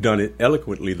 You've done it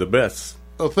eloquently the best.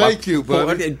 Oh, thank you,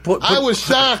 buddy. I was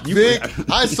shocked, Vic.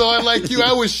 I saw it like you.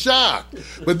 I was shocked.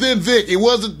 But then, Vic, it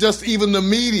wasn't just even the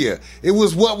media. It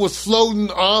was what was floating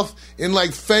off in,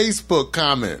 like, Facebook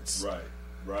comments.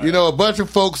 Right. You know, a bunch of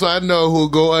folks I know who will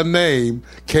go unnamed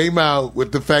came out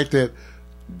with the fact that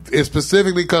it's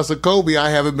specifically because of Kobe, I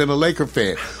haven't been a Laker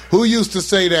fan. Who used to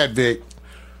say that, Vic?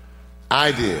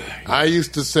 I did. I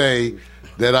used to say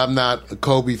that I'm not a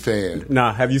Kobe fan.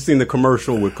 Now, have you seen the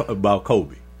commercial about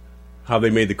Kobe? How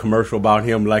they made the commercial about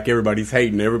him, like everybody's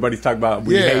hating. Everybody's talking about,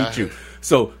 we hate you.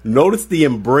 So notice the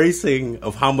embracing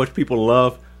of how much people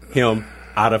love him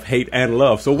out of hate and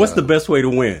love. So what's the best way to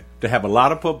win? To have a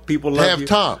lot of people love you? Have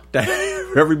top. To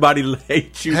have everybody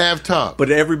hate you? Have top.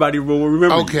 But everybody will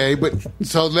remember you. Okay, but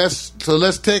so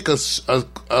let's take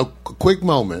a quick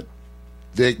moment,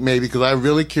 Vic, maybe, because I'm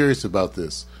really curious about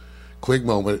this. Quick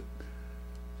moment.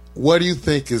 What do you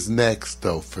think is next,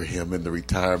 though, for him in the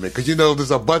retirement? Because, you know,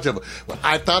 there's a bunch of...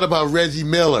 I thought about Reggie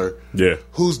Miller,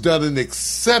 who's done an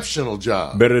exceptional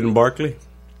job. Better than Barkley?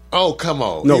 Oh, come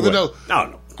on. No.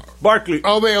 Barkley.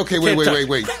 Oh, wait, okay,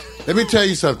 wait. Let me tell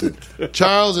you something.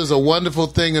 Charles is a wonderful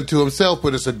thing unto himself,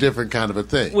 but it's a different kind of a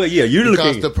thing. Well, yeah, you're because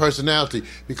looking... the personality.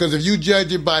 Because if you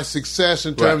judge it by success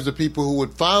in terms of people who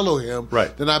would follow him,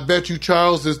 then I bet you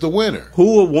Charles is the winner.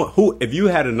 Who? If you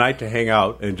had a night to hang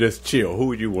out and just chill, who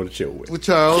would you want to chill with? With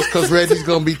Charles, because Reggie's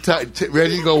going to be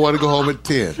Reggie's going to want to go home at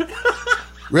 10.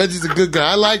 Reggie's a good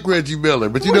guy. I like Reggie Miller,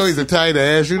 but you know he's a tight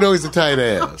ass. So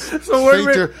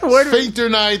Sphincter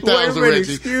 9000,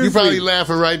 Reggie. You're probably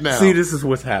laughing right now. See, this is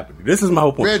what's happening. This is my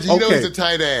whole point. Reggie, you know he's a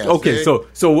tight ass. Okay, man.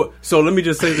 so let me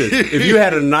just say this. If you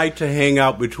had a night to hang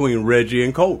out between Reggie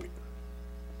and Kobe,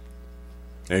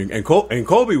 and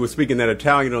Kobe was speaking that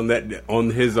Italian on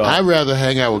his... I'd rather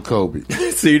hang out with Kobe.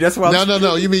 See, that's why...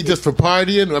 No. You mean just for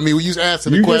partying? I mean, when you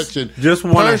asking the question, just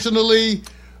personally...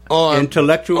 Or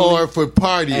intellectually, or for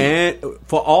partying, and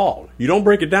for all. You don't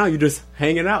break it down. You're just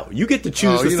hanging out. You get to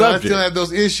choose the subject. I still have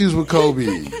those issues with Kobe.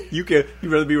 You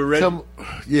rather be with Reggie?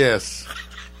 Yes.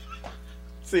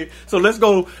 See, so let's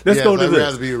go. Let's go to I'd this.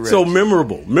 Rather be with so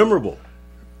memorable.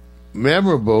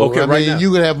 Okay, I mean,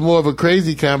 you could have more of a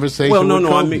crazy conversation. Well, with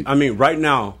Kobe. I mean, right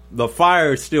now the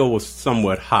fire still was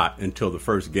somewhat hot until the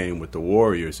first game with the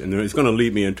Warriors, and it's going to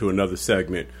lead me into another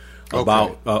segment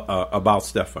about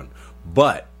Stephen.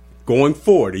 But going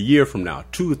forward, a year from now,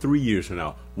 2 or 3 years from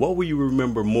now, what will you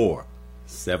remember more?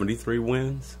 73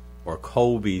 wins or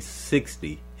Kobe's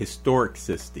 60, historic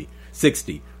 60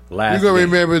 last You're going to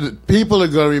game? remember, people are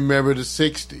going to remember the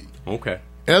 60. Okay.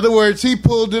 In other words, he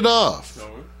pulled it off.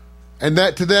 And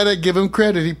I give him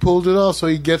credit. He pulled it off, so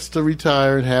he gets to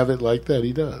retire and have it like that.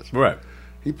 He does. Right.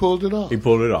 He pulled it off. Okay. He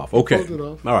pulled it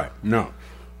off. All right. Now,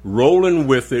 rolling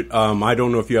with it, I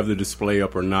don't know if you have the display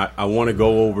up or not. I want to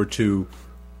go over to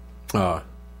I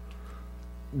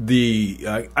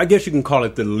guess you can call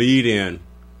it the lead-in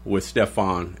with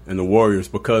Stefan and the Warriors,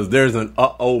 because there's an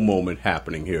moment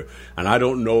happening here. And I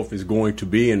don't know if it's going to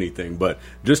be anything, but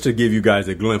just to give you guys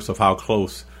a glimpse of how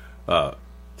close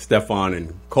Stefan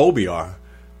and Kobe are,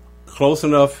 close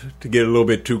enough to get a little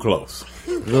bit too close.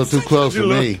 A little too close for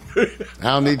me. I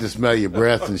don't need to smell your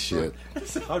breath and shit.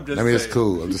 It's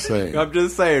cool. I'm just saying. I'm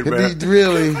just saying, man.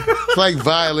 Really, it's like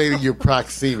violating your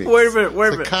proxemics. Wait a minute.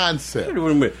 It's a concept. Wait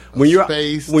a minute. When you're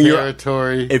space,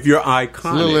 territory. If you're iconic, it's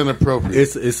a little inappropriate.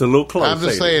 It's a little close. I'm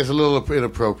just saying it's a little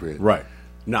inappropriate. Right.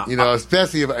 Now,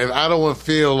 especially if I don't want to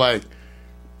feel like,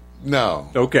 no.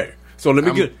 Okay. So let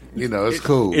me get... it's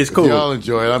cool. It's cool. If y'all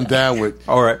enjoy it, I'm down with...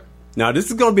 All right. Now, this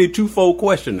is going to be a twofold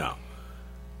question now.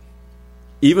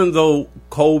 Even though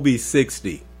Kobe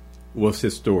 60 was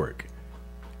historic,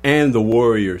 and the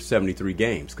Warriors 73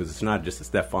 games, because it's not just a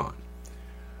Stephon,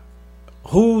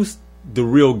 who's the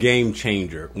real game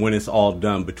changer when it's all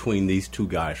done between these two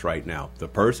guys right now? The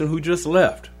person who just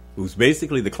left, who's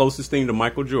basically the closest thing to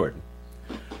Michael Jordan,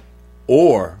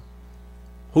 or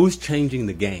who's changing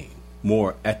the game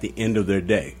more at the end of their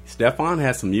day? Stephon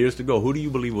has some years to go. Who do you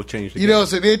believe will change the game?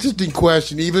 It's an interesting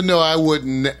question, even though I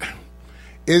wouldn't.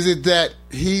 Is it that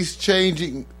he's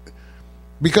changing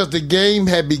because the game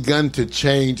had begun to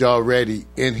change already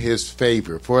in his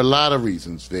favor for a lot of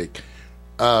reasons, Vic?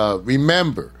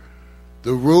 Remember,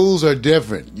 the rules are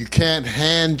different. You can't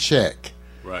hand check.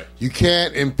 Right. You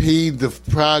can't impede the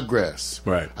progress.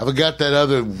 Right. I forgot that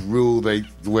other rule, the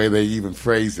way they even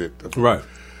phrase it. Right.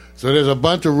 So there's a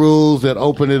bunch of rules that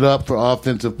open it up for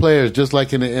offensive players, just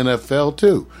like in the NFL,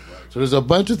 too. So there's a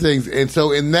bunch of things. And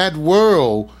so in that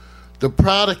world, the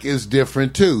product is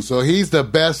different, too. So he's the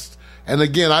best. And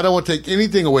again, I don't want to take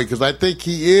anything away because I think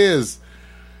he is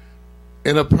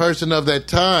in a person of that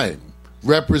time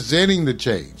representing the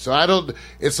change. So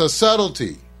it's a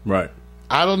subtlety. Right.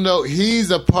 I don't know. He's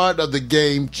a part of the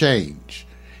game change.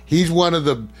 He's one of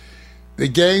the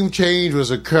game change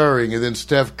was occurring, and then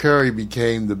Steph Curry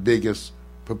became the biggest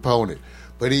proponent.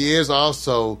 But he is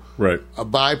also a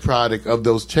byproduct of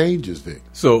those changes, Vic.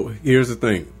 So here's the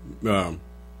thing.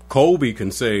 Kobe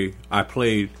can say, I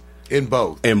played in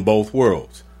both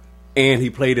worlds. And he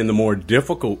played in the more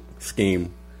difficult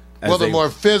scheme. The more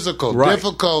physical. Right.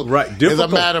 Difficult is a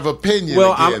matter of opinion.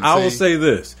 Well, again, I will say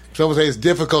this. Someone say it's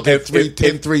difficult to hit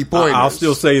 10 three-pointers. I'll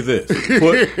still say this.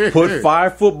 Put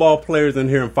 5 football players in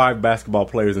here and 5 basketball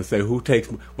players and say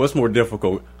what's more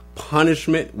difficult?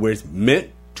 Punishment where it's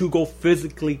meant to go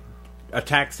physically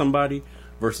attack somebody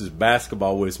versus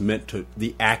basketball where it's meant to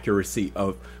the accuracy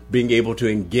of being able to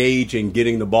engage in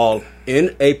getting the ball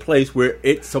in a place where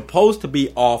it's supposed to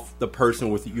be off the person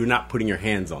with you're not putting your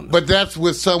hands on them. But that's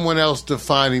with someone else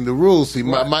defining the rules. See,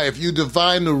 if you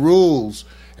define the rules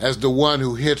as the one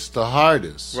who hits the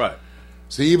hardest. Right.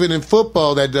 See, even in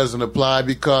football, that doesn't apply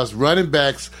because running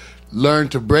backs learn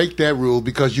to break that rule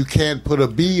because you can't put a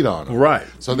bead on them. Right.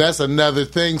 So that's another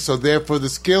thing. So therefore, the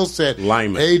skill set.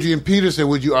 Lineman. Adrian Peterson,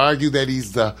 would you argue that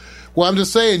he's the... Well, I'm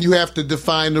just saying you have to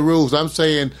define the rules. I'm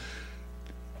saying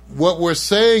what we're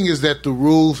saying is that the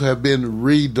rules have been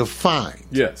redefined.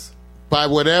 Yes. By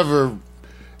whatever...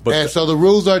 so the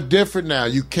rules are different now.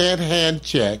 You can't hand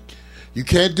check. You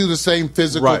can't do the same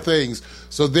physical things.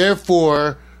 So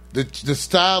therefore, the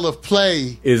style of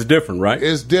play is different, right?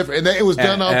 Is different, and it was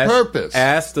done on purpose.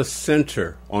 Ask the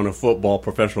center on a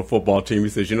professional football team. He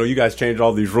says, you guys changed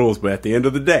all these rules, but at the end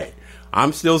of the day,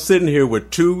 I'm still sitting here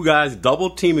with 2 guys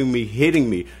double teaming me, hitting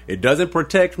me. It doesn't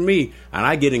protect me, and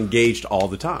I get engaged all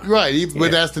the time. Right,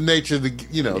 but that's the nature of the.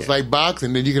 It's like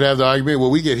boxing. Then you could have the argument, well,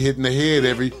 we get hit in the head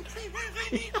every.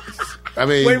 I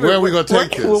mean, where are we going to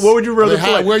take this? What would you rather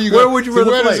play? Where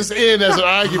does this end as an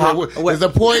argument? There's the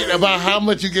point about how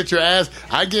much you get your ass.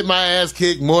 I get my ass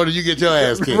kicked more than you get your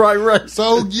ass kicked. Right.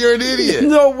 So you're an idiot.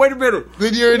 No, wait a minute.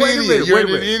 Then you're an idiot. You're in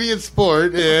an idiot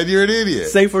sport, and you're an idiot.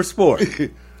 Safer sport.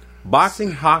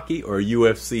 Boxing, hockey, or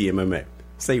UFC, MMA?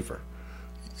 Safer.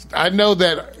 I know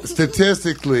that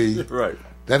statistically. Right.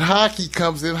 That hockey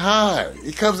comes in high.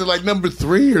 It comes in like number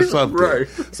 3 or something. Right.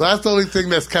 So that's the only thing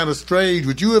that's kind of strange.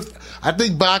 I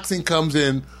think boxing comes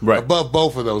in above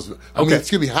both of those.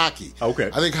 Excuse me, hockey. Okay.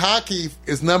 I think hockey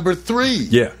is number 3.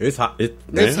 Yeah, it's high.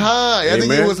 It's high. I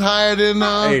think it was higher than.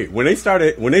 Hey, when they start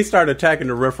attacking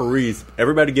the referees,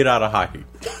 everybody get out of hockey.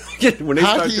 When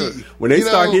they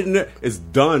start hitting it, it's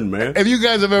done, man. If you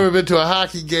guys have ever been to a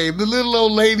hockey game, the little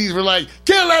old ladies were like,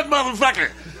 "Kill that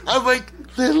motherfucker!" I was like,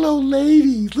 little old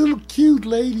ladies, little cute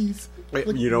ladies.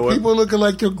 You know what? People looking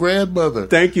like your grandmother.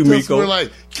 Thank you, Miko. We're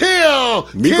like, kill.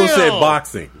 Miko said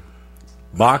boxing.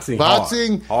 Boxing.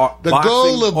 Hard. The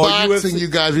goal of boxing, you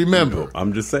guys remember.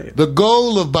 I'm just saying. The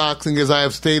goal of boxing, as I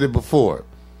have stated before,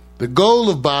 the goal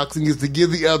of boxing is to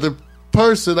give the other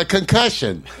person a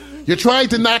concussion. You're trying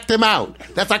to knock them out.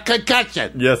 That's a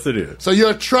concussion. Yes, it is. So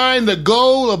the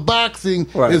goal of boxing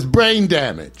is brain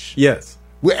damage. Yes.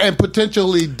 And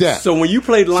potentially death. So when you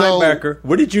played linebacker,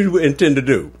 what did you intend to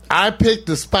do? I picked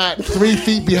the spot 3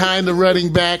 feet behind the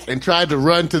running back and tried to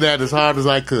run to that as hard as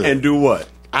I could. And do what?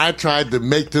 I tried to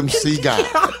make them see God.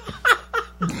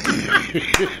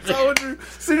 Told you.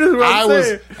 See, this is what I'm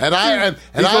saying. And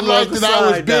I liked that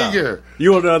I was bigger.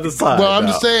 You on the other side. Well, I'm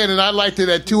just saying, and I liked it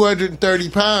at 230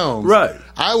 pounds. Right.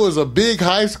 I was a big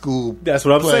high school That's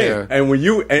what I'm player. saying. And when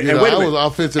you... And wait a I minute.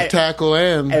 was offensive tackle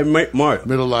and Mark,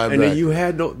 middle linebacker. And then you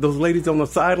had those ladies on the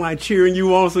sideline cheering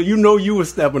you on, so you know you were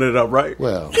stepping it up, right?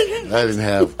 Well, I didn't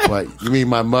have quite... You mean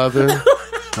my mother?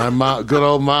 My mom, good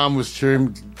old mom was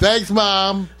cheering. Thanks,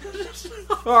 Mom.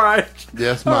 All right.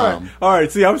 Yes, Mom. All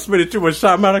right. See, I'm spending too much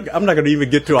time. I'm not going to even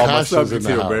get to all my subjects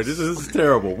here, house. man. This is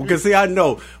terrible. Because, see, I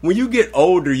know when you get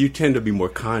older, you tend to be more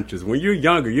conscious. When you're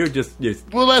younger, you're just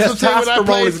well, that's the thing. When I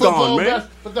played football, man.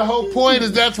 But the whole point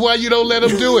is that's why you don't let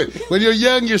them do it. When you're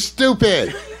young, you're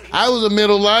stupid. I was a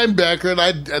middle linebacker,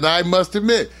 and I must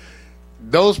admit,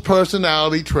 those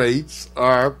personality traits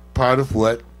are part of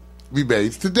what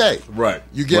remains today. Right.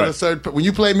 You get a certain... When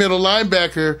you play middle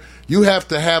linebacker, you have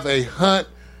to have a hunt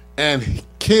and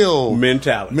kill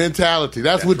mentality.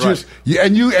 That's what right.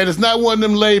 and it's not one of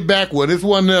them laid back ones. It's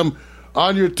one of them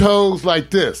on your toes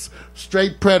like this,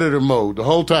 straight predator mode the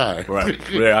whole time. Right.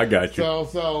 Yeah, I got you.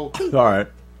 So all right.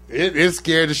 It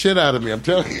scared the shit out of me. I'm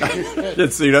telling you.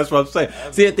 See, that's what I'm saying.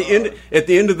 See, at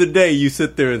the end of the day, you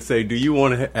sit there and say, "Do you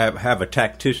want to have a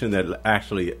tactician that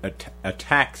actually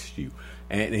attacks you,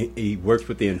 and he works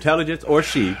with the intelligence, or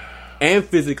she, and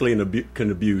physically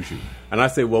can abuse you?" And I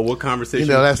say, "Well, what conversation?"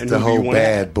 That's the whole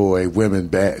bad boy, women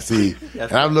bad. See,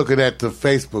 and I'm looking at the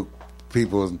Facebook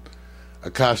people. And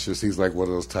Akasha, he's like one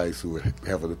of those types who would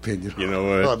have an opinion. You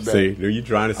know what? See, are you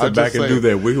trying to sit back and do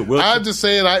that? I'm just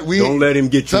saying, don't let him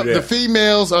get you there. The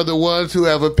females are the ones who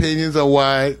have opinions on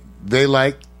why they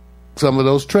like some of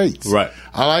those traits. Right.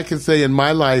 All I can say in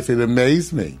my life, it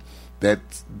amazed me that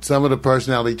some of the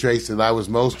personality traits that I was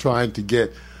most trying to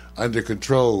get under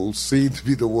control seem to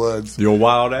be the ones you're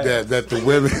wild at that the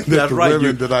women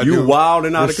that I you wild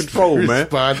and out of control, man.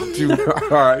 Responded to. All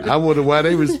right. I wonder why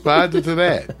they responded to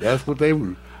that. That's what they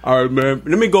were. All right, man.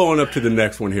 Let me go on up to the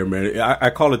next one here, man. I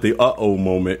call it the uh-oh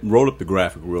moment. Roll up the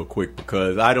graphic real quick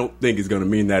because I don't think it's going to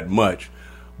mean that much.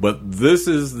 But this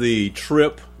is the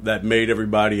trip that made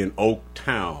everybody in Oak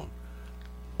Town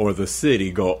or the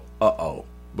city go uh-oh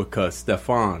because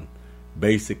Stefan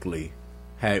basically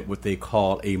had what they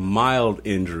call a mild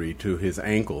injury to his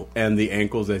ankle, and the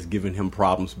ankles that's given him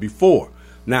problems before.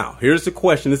 Now, here's the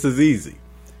question. This is easy.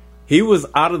 He was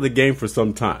out of the game for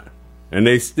some time, and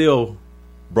they still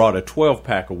brought a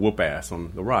 12-pack of whoop ass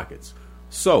on the Rockets.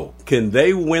 So, can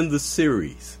they win the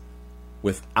series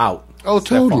without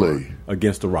totally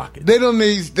against the Rockets? They don't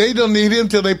need him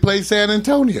till they play San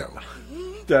Antonio.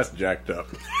 That's jacked up.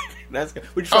 That's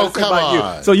come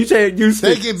on. You. So you say Houston?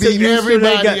 They can beat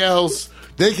everybody else.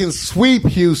 They can sweep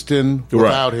Houston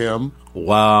without him.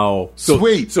 Wow.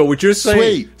 Sweep. So what you're saying?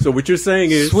 Sweep. So what you're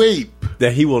saying is sweep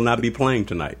that he will not be playing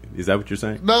tonight. Is that what you're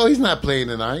saying? No, he's not playing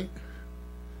tonight.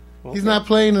 Okay. He's not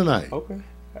playing tonight. Okay.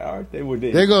 All right.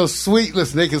 They're going to sweep.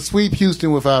 Listen, they can sweep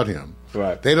Houston without him.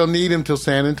 Right. They don't need him till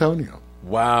San Antonio.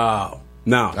 Wow.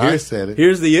 Now I said it.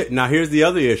 Here's the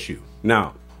other issue.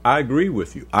 Now I agree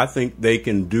with you. I think they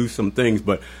can do some things,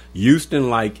 but Houston,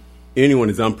 like anyone,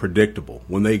 is unpredictable.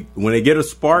 When they get a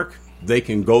spark, they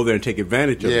can go there and take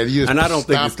advantage of it. You just and I don't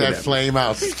think it's that flame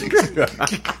out.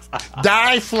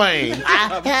 Die flame.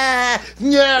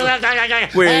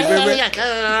 Wait.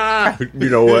 You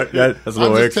know what? That's a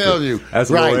little I'm just extra. telling you. That's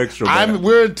a little extra.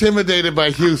 We're intimidated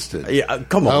by Houston. Yeah,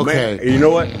 come on, man. You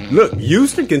know what? Look,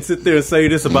 Houston can sit there and say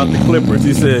this about the Clippers.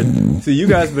 He said, "See, you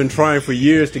guys have been trying for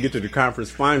years to get to the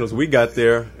conference finals. We got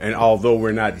there, and although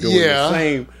we're not doing the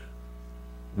same."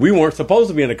 We weren't supposed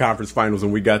to be in the conference finals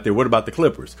when we got there. What about the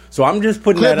Clippers? So I'm just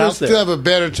putting that out there. Clippers still have a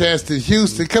better chance than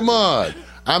Houston. Come on.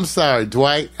 I'm sorry,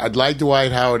 Dwight. I'd like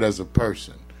Dwight Howard as a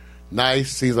person.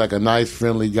 Nice. Seems like a nice,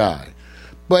 friendly guy.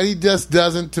 But he just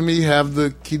doesn't, to me,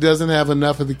 he doesn't have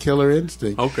enough of the killer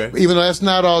instinct. Okay. Even though that's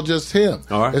not all just him.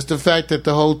 All right. It's the fact that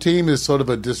the whole team is sort of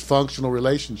a dysfunctional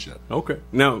relationship. Okay.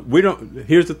 Now,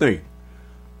 here's the thing.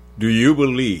 Do you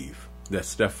believe that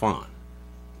Stefan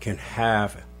can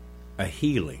have a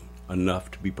healing enough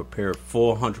to be prepared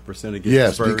 400% against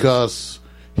the Spurs? Yes, because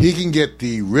he can get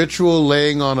the ritual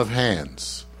laying on of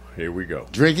hands. Here we go.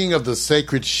 Drinking of the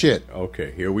sacred shit.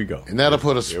 Okay, here we go. And that'll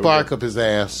put a spark up his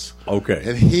ass. Okay.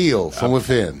 And heal from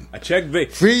within. I checked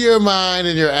Vic. Free your mind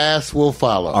and your ass will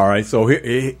follow. All right, so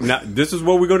now this is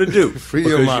what we're going to do. Free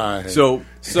your mind and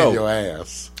your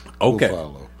ass will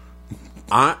follow.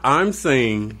 I'm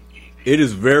saying it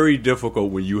is very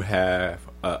difficult when you have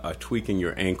a tweak in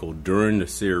your ankle during the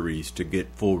series to get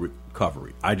full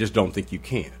recovery. I just don't think you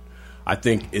can. I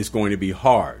think it's going to be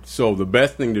hard. So the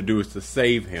best thing to do is to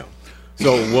save him.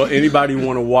 So will anybody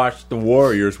want to watch the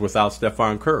Warriors without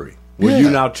Stephen Curry? Will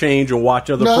you now change and watch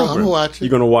other programs? I'm going to watch it.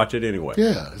 You're going to watch it anyway?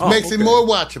 Yeah. It makes it more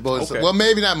watchable. Okay. Well,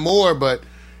 maybe not more, but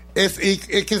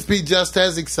it can be just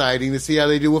as exciting to see how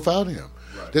they do without him.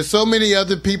 Right. There's so many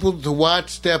other people to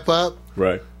watch step up.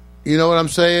 Right. You know what I'm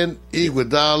saying?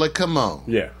 Iguodala, come on.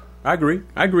 Yeah. I agree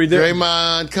there.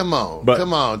 Draymond, come on.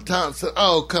 Come on. Thompson,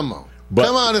 come on. But,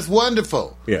 come on, it's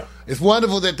wonderful. Yeah. It's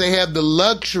wonderful that they have the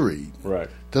luxury to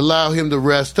allow him to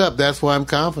rest up. That's why I'm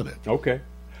confident. Okay.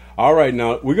 All right,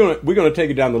 now we're gonna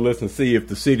take it down the list and see if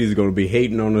the cities are gonna be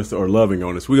hating on us or loving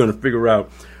on us. We're gonna figure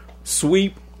out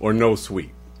sweep or no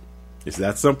sweep. It's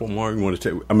that simple, Mark. I'm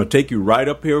gonna take you right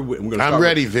up here. I'm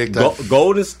ready, Victor.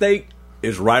 Golden State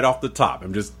is right off the top.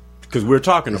 I'm just because we're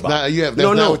talking about. That's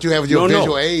not what you have with your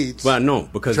visual aids. Well, no,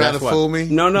 because trying that's to fool me.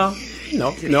 No,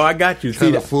 I got you.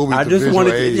 Trying to fool me. I just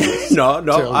wanted to.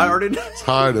 No, I already. It's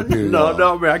hard up here.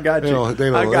 No, man, I got you. They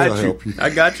don't help you.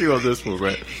 I got you on this one,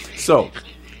 man. So.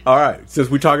 All right, since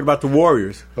we're talking about the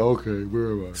Warriors. Okay,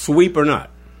 where am I? Sweep or not?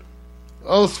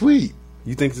 Oh, sweep.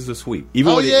 You think this is a sweep?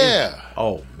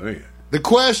 Oh, man. The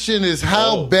question is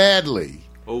how badly.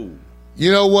 Oh.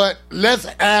 You know what? Let's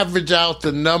average out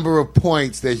the number of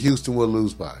points that Houston will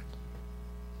lose by.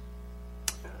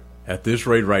 At this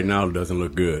rate right now, it doesn't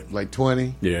look good. Like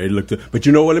 20? Yeah, it looked. But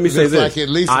you know what? Let me say this. Like at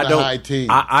least a high team.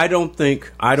 I don't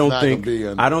think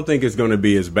it's going to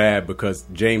be as bad because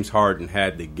James Harden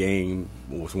had the game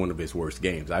was one of his worst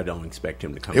games. I don't expect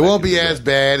him to come. It won't be as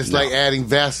bad. It's like adding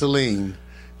Vaseline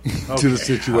to the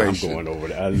situation. I'm going over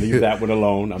that. I'll leave that one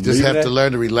alone. You just have to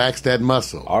learn to relax that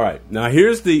muscle. All right. Now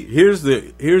here's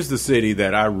the city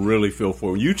that I really feel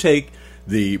for. You take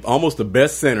almost the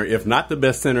best center, if not the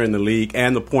best center in the league,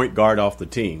 and the point guard off the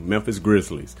team, Memphis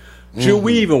Grizzlies. Should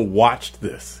we even watch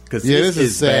this? Because this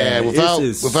is sad.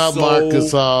 Without Marc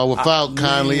Gasol, without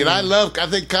Conley, and I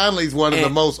think Conley's one of the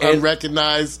most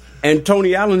unrecognized. And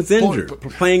Tony Allen's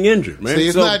playing injured, man. See,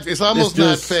 it's almost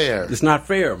not fair. It's not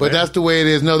fair, but that's the way it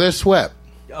is. No, they're swept.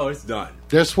 Oh, it's done.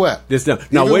 They're swept. It's done.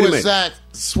 Now Even wait a with minute. Zach,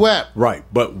 swept. Right,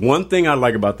 but one thing I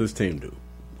like about this team, dude.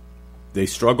 They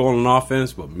struggle on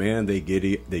offense, but man, they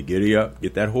giddy up,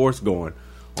 get that horse going.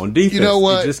 On defense, you know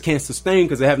what? They just can't sustain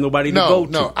because they have nobody to go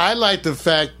to. No, I like the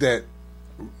fact that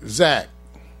Zach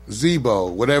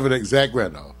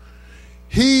Randolph,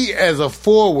 he as a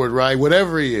forward, right,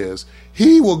 whatever he is,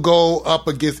 he will go up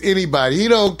against anybody. He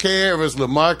don't care if it's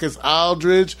LaMarcus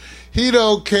Aldridge. He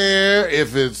don't care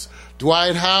if it's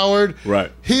Dwight Howard. Right.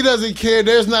 He doesn't care.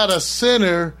 There's not a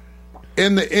center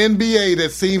in the NBA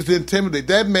that seems to intimidate.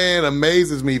 That man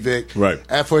amazes me, Vic. Right.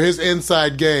 And for his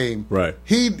inside game. Right.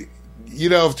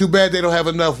 It's too bad they don't have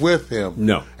enough with him.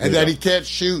 No. And that he can't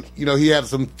shoot. He had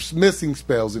some missing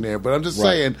spells in there. But I'm just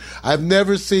saying, I've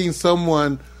never seen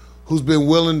someone who's been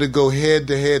willing to go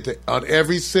head-to-head on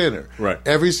every center. Right.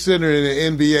 Every center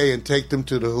in the NBA and take them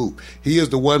to the hoop. He is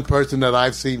the one person that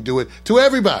I've seen do it to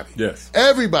everybody. Yes.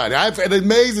 Everybody. It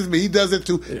amazes me. He does it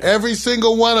to every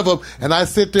single one of them. And I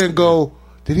sit there and go,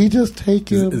 did he just take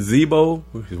him? Zebo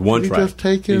is one track. Did he just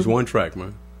take him? He's one track,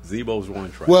 man. Zebo's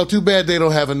one track. Well, too bad they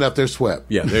don't have enough. They're swept.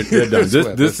 Yeah, they're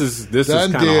done. This is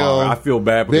kind of hard. I feel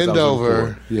bad because bend I was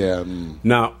over. Yeah.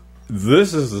 Now,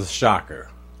 this is a shocker.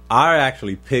 I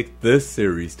actually picked this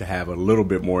series to have a little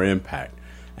bit more impact.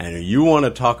 And you want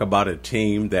to talk about a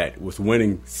team that was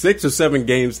winning 6 or 7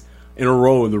 games in a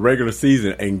row in the regular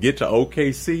season and get to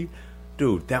OKC?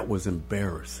 Dude, that was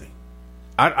embarrassing.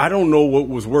 I don't know what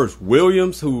was worse.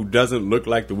 Williams, who doesn't look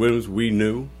like the Williams we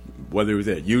knew, whether it was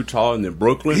at Utah and then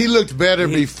Brooklyn. He looked better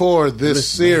before this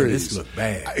series. This looked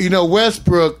bad.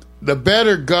 Westbrook, the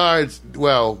better guards,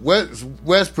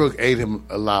 Westbrook ate him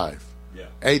alive. Yeah.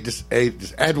 Ate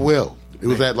at will. It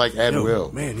was at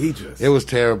will. Man, it was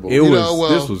terrible.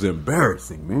 This was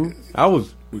embarrassing, man.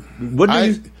 What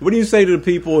do you say to the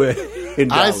people in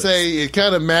Dallas? I say it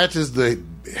kind of matches the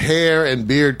hair and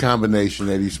beard combination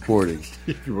that he's sporting.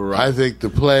 You were right. I think the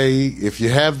play, if you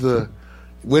have I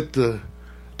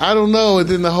don't know, and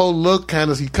then the whole look kind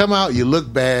of, you come out, you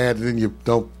look bad, and then you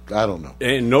don't, I don't know.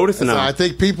 And notice now, I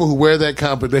think people who wear that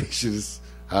combination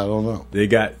I don't know.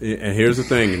 And here's the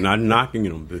thing, not knocking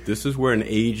them, but this is where an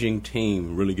aging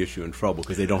team really gets you in trouble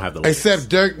because they don't have the legs. Except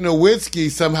Dirk Nowitzki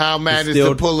somehow managed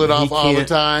to pull it off all the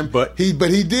time. But he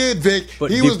did, Vic.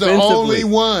 He was the only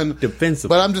one.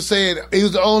 Defensively. But I'm just saying, he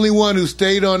was the only one who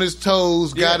stayed on his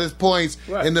toes, got his points,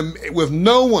 with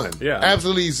no one,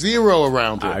 absolutely zero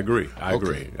around him. I agree.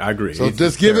 So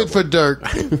just give it for Dirk.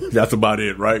 That's about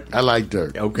it, right? I like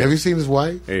Dirk. Okay. Have you seen his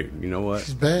wife? Hey, you know what?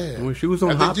 She's bad. When she was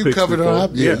on Hot Picks, you covered her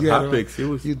Hot. Yeah, Hot Picks.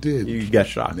 You did. You got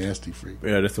shot. Nasty freak.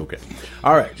 Yeah, that's okay.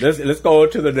 All right, let's go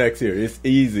to the next here. It's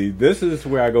easy. This is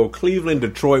where I go. Cleveland,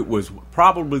 Detroit was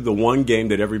probably the one game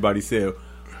that everybody said,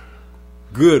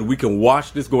 good. We can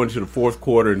watch this go into the fourth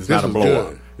quarter, and it's not a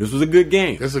blowout. This was a good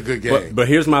game. This is a good game. But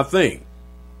here's my thing: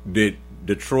 did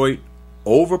Detroit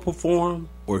overperform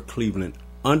or Cleveland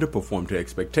underperform to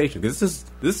expectation? Because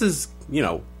this is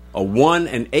a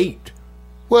 1-8.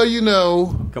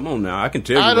 Well, come on now, I can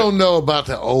tell you. I don't know about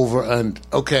the over and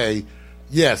okay.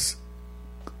 Yes,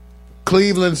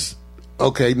 Cleveland's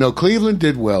okay. No, Cleveland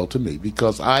did well to me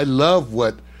because I love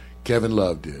what Kevin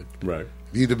Love did. Right.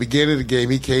 At the beginning of the game,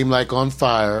 he came like on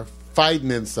fire,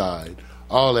 fighting inside,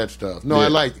 all that stuff. No, Yeah. I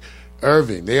like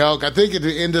Irving. I think at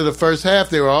the end of the first half,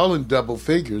 they were all in double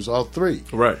figures, all three.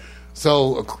 Right.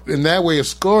 So in that way of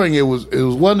scoring, it was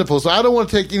wonderful. So I don't want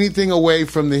to take anything away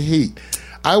from the Heat.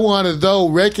 I want to, though,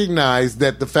 recognize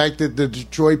that the fact that the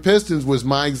Detroit Pistons was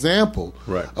my example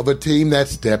of a team that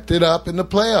stepped it up in the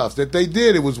playoffs, that they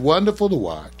did. It was wonderful to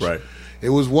watch. Right. It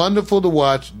was wonderful to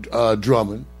watch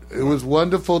Drummond. It was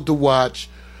wonderful to watch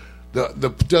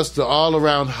the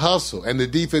all-around hustle and the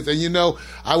defense. And,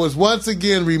 I was once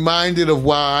again reminded of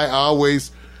why I always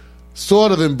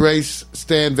sort of embraced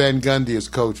Stan Van Gundy as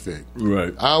Coach Vic.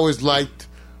 Right. I always liked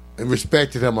and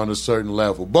respected him on a certain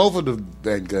level. Both of the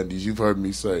Van Gundys, you've heard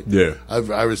me say. Yeah.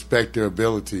 I respect their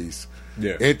abilities.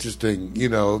 Yeah. Interesting,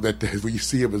 that when you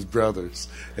see them as brothers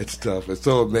and stuff, it's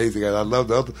so amazing. And I love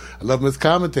them as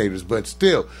commentators, but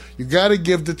still, you got to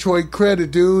give Detroit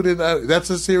credit, dude. And that's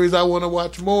a series I want to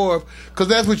watch more of because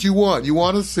that's what you want. You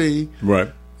want to see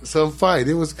some fight.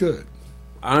 It was good.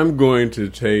 I'm going to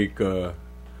take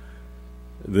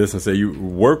this and say you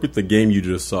work with the game you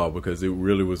just saw because it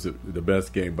really was the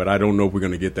best game. But I don't know if we're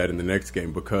going to get that in the next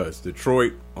game because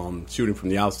Detroit shooting from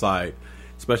the outside,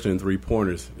 especially in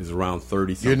three-pointers, is around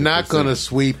 30-something%. You're not going to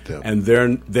sweep them. And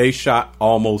they shot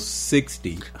almost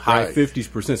 60, high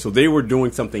 50s%. So they were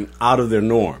doing something out of their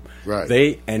norm.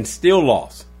 Right. And still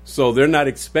lost. So they're not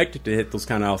expected to hit those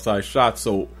kind of outside shots.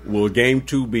 So will game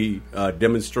 2 be a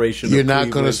demonstration? You're not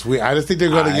going to sweep. I just think they're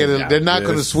going to get it. They're not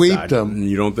going to sweep them.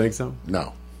 You don't think so?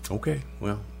 No. Okay.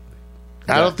 Well,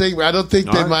 I don't think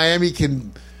that Miami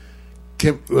can.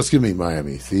 Excuse me,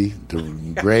 Miami. See the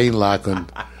brain lock on.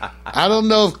 I don't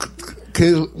know.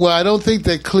 I don't think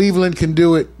that Cleveland can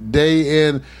do it day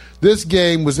in. This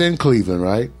game was in Cleveland,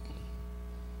 right?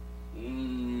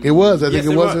 It was. I think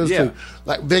it was. Yeah.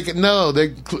 Like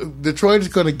Detroit is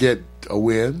going to get a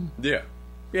win. Yeah.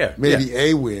 Yeah. Maybe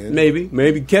a win.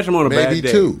 Maybe catch them on a bad day.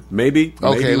 Maybe two. Maybe.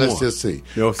 Okay, let's one. just see.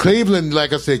 Cleveland,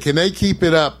 like I said, can they keep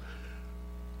it up?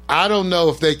 I don't know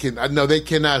if they can. No, they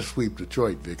cannot sweep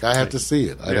Detroit, Vic. I have to see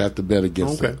it. I'd have to bet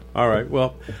against it. All right.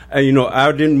 Well, I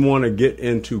didn't want to get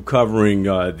into covering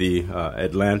the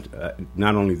Atlanta,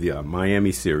 not only the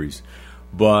Miami series,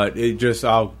 but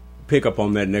I'll pick up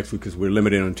on that next week because we're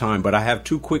limited on time. But I have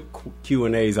 2 quick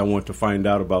Q&As I want to find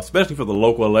out about, especially for the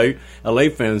local LA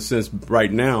fans, since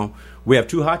right now we have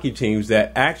 2 hockey teams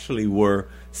that actually were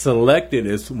selected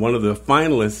as one of the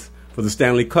finalists for the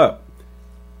Stanley Cup.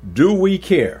 Do we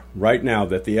care right now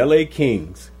that the LA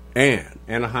Kings and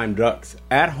Anaheim Ducks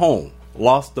at home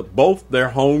lost both their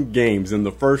home games in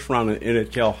the first round of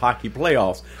NHL hockey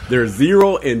playoffs? They're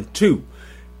 0-2.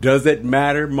 Does it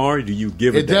matter, Maury? Do you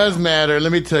give it? It does matter.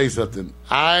 Let me tell you something.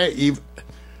 I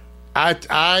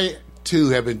too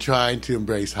have been trying to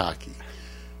embrace hockey.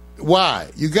 Why?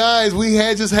 You guys, we're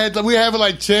having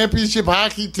like championship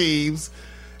hockey teams,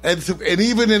 and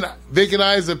even in Vic and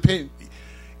I's opinion,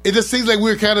 it just seems like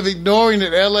we're kind of ignoring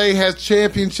that LA has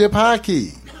championship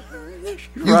hockey.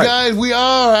 You guys, we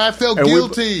are. I felt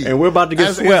guilty. And we're about to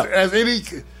get swept. I'm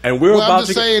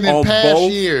just saying, in past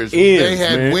years, they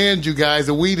had wins, you guys,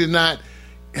 and we did not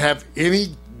have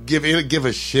any give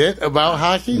a shit about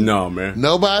hockey. No, man.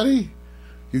 Nobody.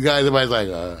 You guys, everybody's like,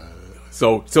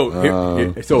 So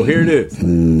here it is.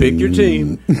 Pick your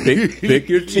team. Pick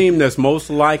your team that's most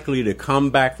likely to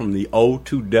come back from the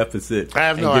 0-2 deficit. I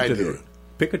have no idea.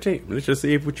 Pick a team. Let's just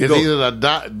see what you it's go. It's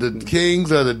either the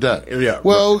Kings or the Ducks. Yeah.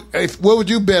 Well, what would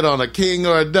you bet on, a King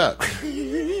or a Duck?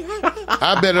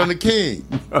 I bet on the King.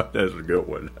 That's a good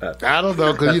one. I don't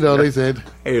know because they said,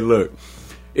 "Hey, look,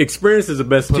 experience is the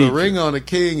best teacher." Put a ring on the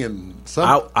King and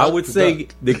something. I would say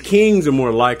the Kings are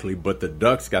more likely, but the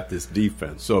Ducks got this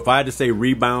defense. So if I had to say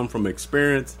rebound from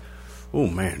experience, oh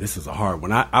man, this is a hard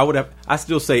one. I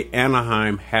still say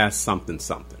Anaheim has something.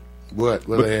 What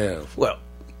do they have? Well,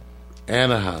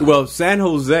 Anaheim. Well, San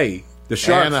Jose, the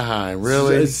Sharks. Anaheim,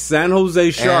 really? San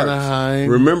Jose Sharks. Anaheim.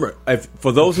 Remember,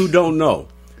 for those who don't know,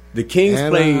 the Kings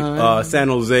played San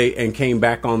Jose and came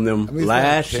back on them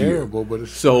last year.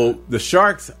 So the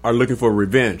Sharks are looking for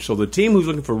revenge. So the team who's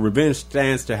looking for revenge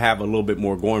stands to have a little bit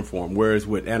more going for them, whereas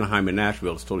with Anaheim and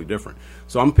Nashville, it's totally different.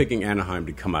 So I'm picking Anaheim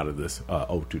to come out of this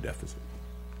 0-2 deficit.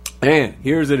 And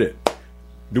here's it.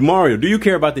 DeMario, do you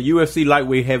care about the UFC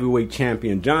lightweight heavyweight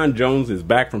champion? John Jones is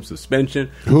back from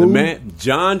suspension. Who? The man,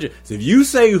 John. So if you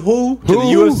say who to the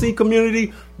UFC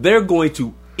community, they're going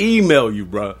to email you,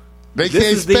 bro. They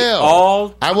can't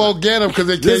spell. I won't get them because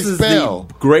they can't spell. This is the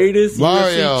greatest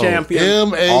Mario, UFC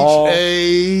champion.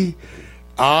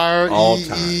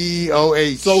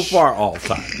 MHAREEOH. So far, all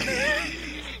time.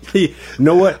 You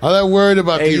know what? I'm not worried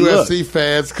about the UFC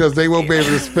fans because they won't be able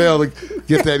to spell to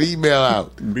get that email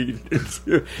out.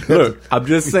 Look, I'm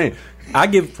just saying. I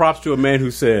give props to a man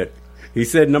who said,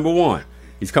 number one,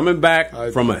 he's coming back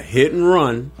from a hit and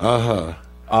run. So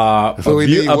we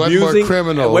need one more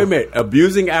criminal. Wait a minute.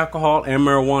 Abusing alcohol and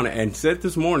marijuana. And said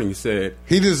this morning, he said,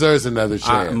 he deserves another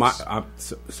chance.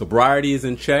 Sobriety is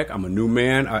in check. I'm a new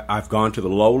man. I've gone to the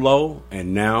low,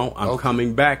 and now I'm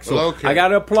coming back. So I got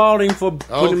to applaud him for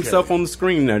putting himself on the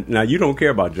screen. Now, you don't care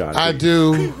about John. I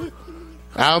do.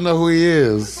 I don't know who he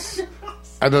is.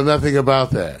 I know nothing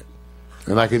about that.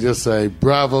 And I can just say,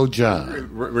 bravo, John.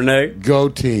 Renee? Go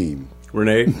team.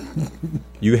 Renee,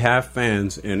 you have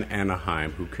fans in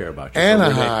Anaheim who care about you.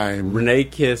 Anaheim. Renee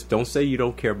Kiss, don't say you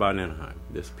don't care about Anaheim.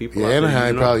 There's people out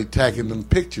Anaheim there, probably tagging them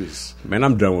pictures. Man,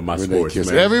 I'm done with my sports,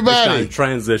 man. Everybody.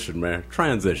 Transition, man.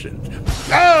 Transition.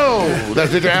 Oh!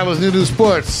 That's Victor Allen's New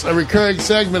Sports, a recurring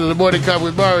segment of the Morning Cup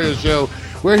with Mario show.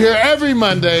 We're here every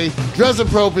Monday. Dress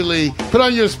appropriately. Put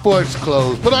on your sports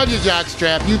clothes. Put on your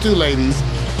jockstrap. You two ladies.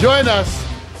 Join us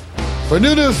for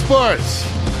New Sports.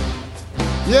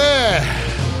 Yeah.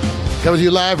 Coming to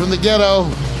you live from the ghetto.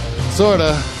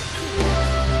 Sorta.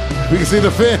 We can see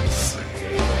the fence.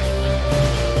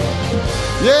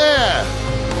 Yeah.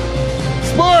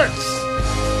 Sports.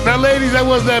 Now, ladies, that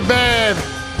wasn't that bad.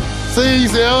 See, you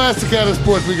say, oh, that's the kind of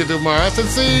sports we can do tomorrow. I said,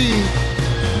 see.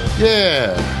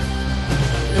 Yeah.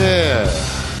 Yeah.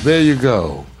 There you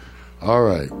go. All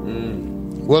right.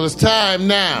 Well, it's time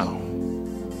now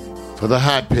for the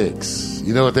hot picks.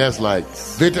 You know what that's like.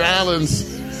 Victor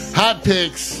Allen's hot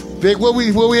picks. Vic, what we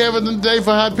having today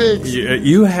for hot picks?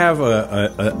 You have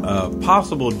a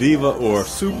possible diva or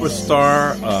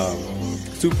superstar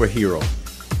superhero.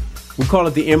 We call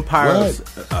it the Empire.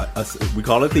 We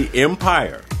call it the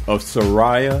Empire of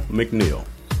Soraya McNeil.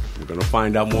 We're going to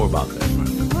find out more about that.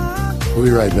 Right? We'll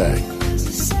be right back.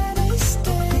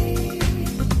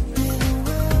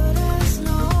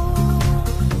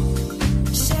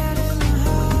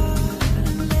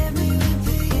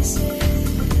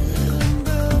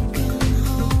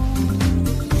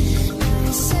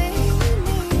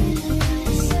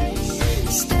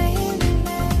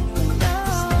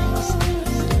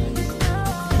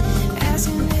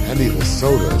 I need a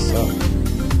soda or something.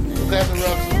 What's happening,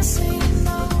 Ruff?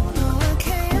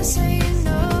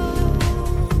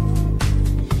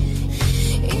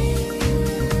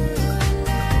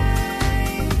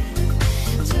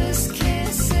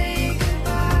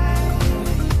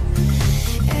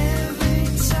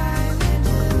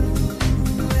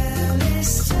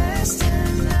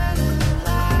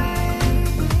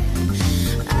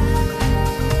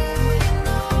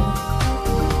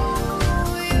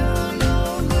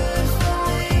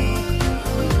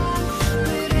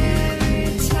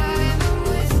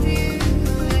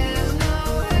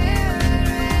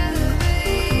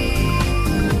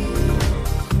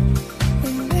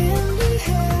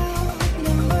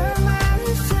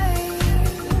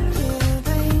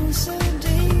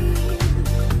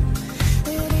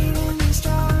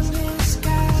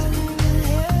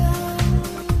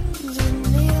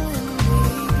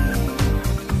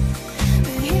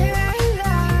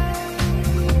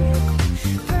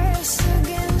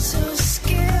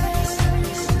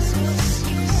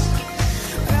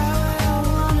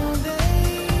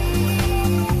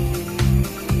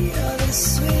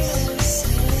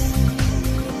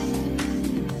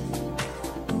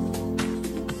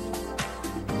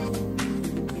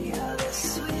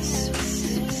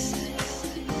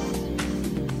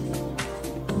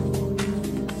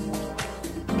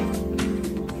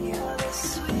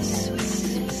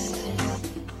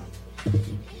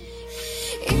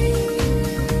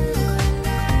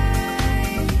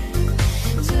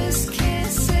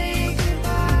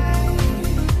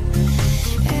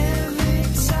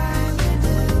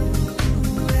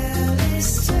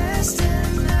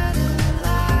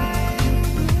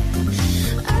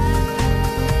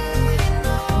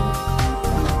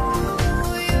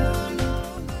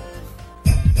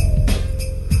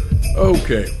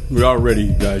 Okay, we all ready,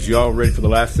 you guys. You all ready for the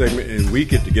last segment? And we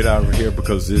get to get out of here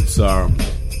because it's our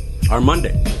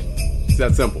Monday. It's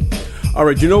that simple. All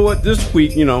right, you know what? This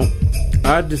week,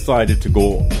 I decided to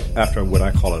go after what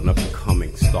I call an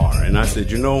up-and-coming star. And I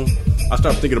said, I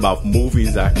start thinking about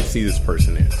movies that I can see this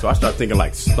person in. So I start thinking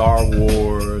like Star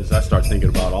Wars. I start thinking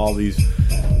about all these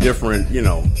different,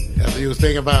 That's what you was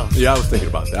thinking about? Yeah, I was thinking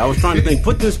about that. I was trying to think,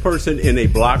 put this person in a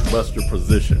blockbuster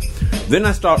position. Then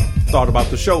I thought about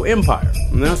the show Empire.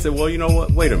 And then I said, well, you know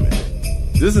what? Wait a minute.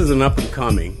 This is an up and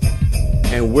coming.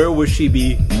 And where would she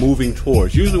be moving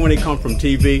towards? Usually when they come from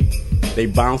TV, they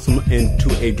bounce them into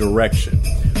a direction.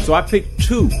 So I picked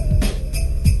two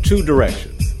directions.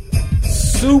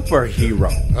 Superhero.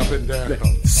 Up and down.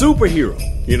 Superhero.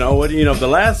 You know what? The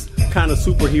last kind of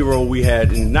superhero we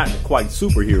had, and not quite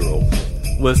superhero,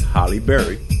 was Halle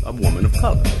Berry, a woman of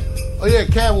color. Oh yeah,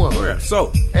 Catwoman. Oh, yeah.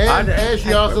 So and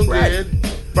she also did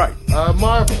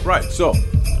Marvel. Right. So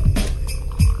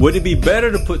would it be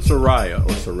better to put Soraya,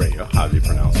 how do you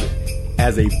pronounce it,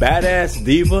 as a badass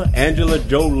diva, Angela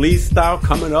Jolie style,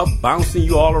 coming up, bouncing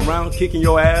you all around, kicking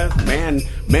your ass, man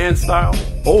style,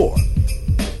 or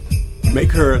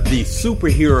make her the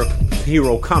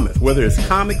superhero comic, whether it's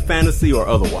comic, fantasy, or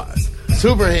otherwise?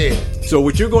 Superhead. So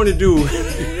what you're going to do?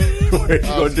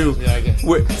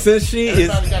 Since she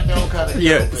is,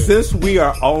 since we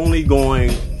are only going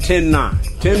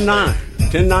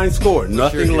 10-9 score,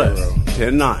 nothing less,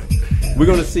 10-9. We're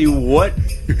going to see what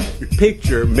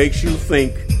picture makes you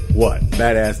think what?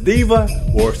 Badass diva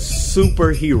or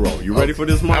superhero? You ready for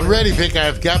this, Mark? I'm ready, Vic.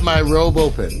 I've got my robe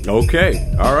open.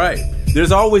 Okay. All right.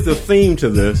 There's always a theme to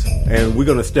this, and we're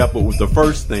going to step up with the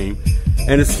first theme,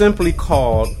 and it's simply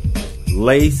called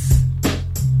Lace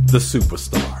the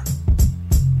Superstar.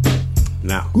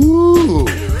 Now, ooh,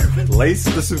 Lace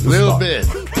the Superstar. Little bit.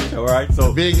 All right.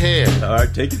 So big hair. All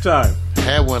right. Take your time.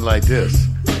 Had one like this.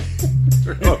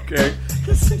 Okay.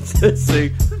 Let's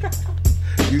see.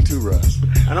 You too, Russ.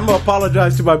 And I'm gonna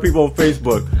apologize to my people on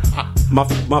Facebook.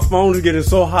 My phone is getting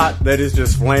so hot that it's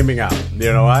just flaming out.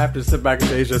 I have to sit back and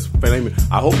say it's just flaming.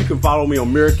 I hope you can follow me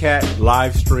on Meerkat,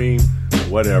 live stream,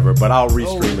 whatever. But I'll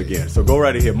restream again. So go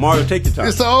right ahead, Mario. Take your time.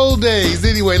 It's the old days.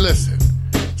 Anyway, listen.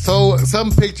 So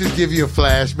some pictures give you a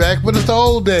flashback, but it's the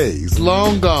old days.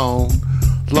 Long gone.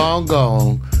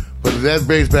 But that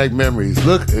brings back memories.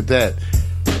 Look at that.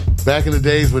 Back in the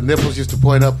days when nipples used to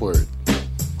point upward.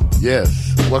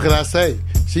 Yes. What can I say?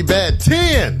 She bad.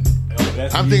 10.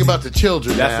 I'm thinking about the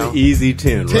children now. That's an easy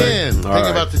 10, 10. Right?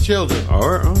 Thinking about the children. All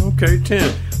right. Okay,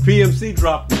 10. PMC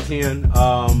dropped the 10.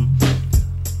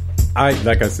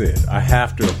 Like I said, I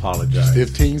have to apologize.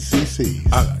 15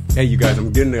 cc's. Hey, you guys,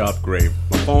 I'm getting the upgrade.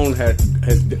 My phone has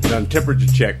done temperature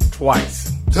check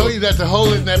twice. Told you that to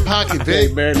hold it in that pocket, Vic.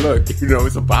 Hey, man, look,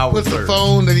 it's a power What's surge. the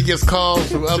phone that he gets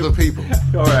calls from other people?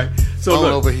 All right. So phone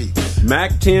look, overheats.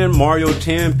 Mac 10, Mario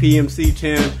 10, PMC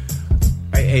 10.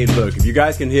 Hey, look, if you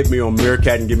guys can hit me on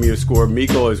Meerkat and give me a score,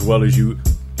 Miko, as well as you,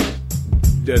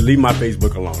 leave my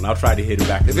Facebook alone. I'll try to hit it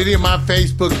back. If any of my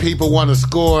Facebook people want to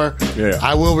score,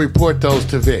 I will report those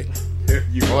to Vic.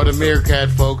 Or the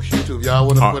Meerkat folks, you too. If y'all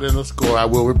want to put in a score, I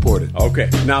will report it. Okay.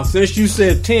 Now, since you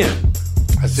said 10,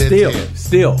 I said 10.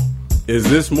 Still, is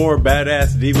this more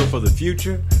badass diva for the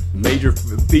future, major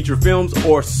feature films,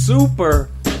 or super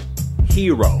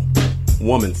hero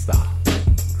woman style?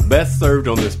 Best served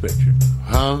on this picture.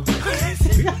 Huh?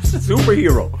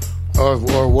 Superhero.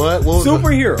 Or what?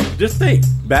 Superhero. Just think.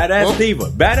 Badass diva.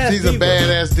 Badass She's diva. a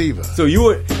badass diva. So you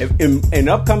would, in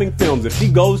upcoming films, if she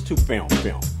goes to film,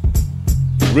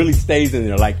 really stays in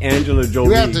there like Angela Jolie.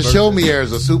 You have to show me her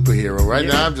as a superhero. Right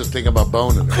now, I'm just thinking about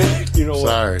boning her. You know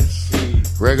what? Sorry.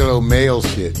 Regular male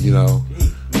shit, Terrible.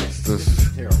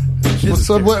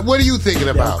 So what are you thinking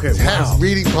about? Wow.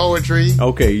 Reading poetry?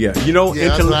 Okay, yeah.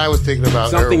 That's what I was thinking about.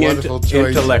 Something her wonderful choice.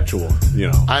 Intellectual,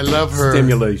 I love her.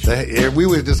 Stimulation. We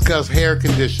would discuss hair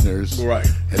conditioners. Right.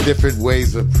 And different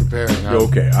ways of preparing our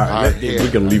okay, all right. our hair.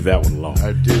 We can leave that one alone.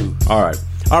 I do. All right.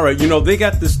 They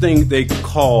got this thing they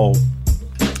call,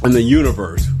 in the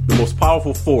universe, the most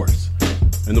powerful force.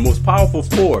 And the most powerful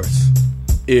force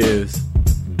is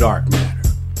dark matter.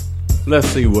 Let's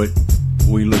see what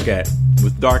we look at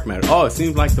with dark matter. Oh, it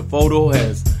seems like the photo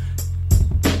has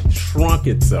shrunk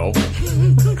itself.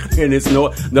 And it's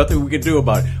nothing we can do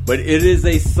about it. But it is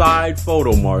a side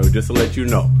photo, Mario, just to let you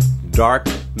know. Dark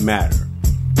matter.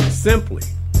 Simply,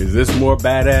 is this more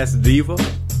badass diva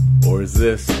or is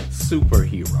this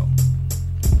superhero?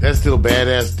 That's still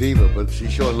badass diva, but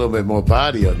she's showing a little bit more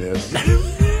body on this.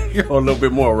 A little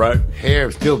bit more, right? Hair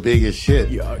is still big as shit.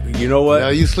 You know what? Now,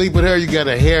 you sleep with her, you got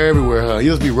her hair everywhere, huh? You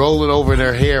just be rolling over in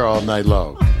her hair all night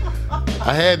long.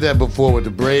 I had that before with the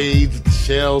braids, the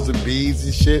shells and beads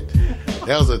and shit.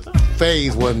 That was a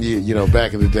phase one year,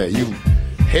 back in the day. You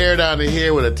hair down the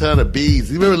hair with a ton of beads.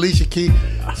 You remember Alicia Keys?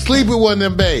 Sleep with one of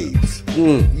them babes.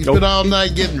 You spend all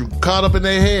night getting caught up in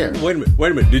their hair. Wait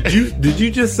a minute. Did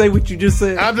you just say what you just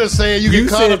said? I'm just saying you get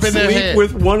caught up in their hair.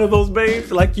 With one of those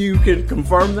babes? Like you can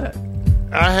confirm that?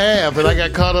 I have, and I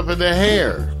got caught up in their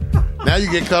hair. Now you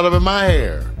get caught up in my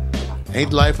hair.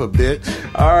 Ain't life a bitch?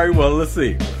 All right, well, let's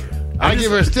see. I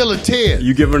give her still a 10.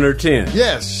 You giving her 10?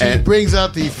 Yes, she brings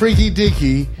out the freaky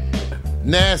dicky,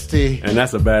 nasty. And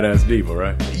that's a badass diva,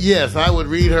 right? Yes, I would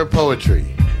read her poetry.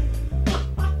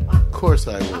 Of course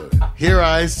I would. Here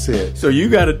I sit. So you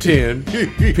got a 10.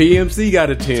 PMC got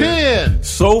a 10. 10.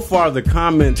 So far, the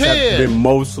comments have been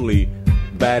mostly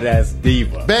badass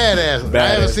diva. Badass. I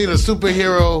haven't seen a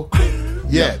superhero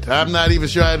yet. I'm not even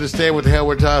sure I understand what the hell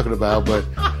we're talking about, but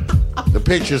the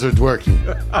pictures are working.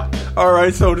 All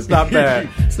right, so it's not bad.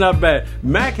 It's not bad.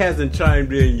 Mac hasn't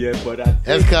chimed in yet, but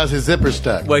that's because his zipper's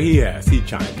stuck. Well, he has. He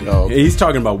chimed in. Oh, okay. He's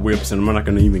talking about whips, and I'm not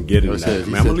going to even get into that.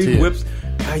 Man, I'm going to leave whips.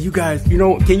 You guys,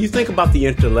 can you think about the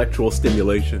intellectual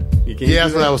stimulation?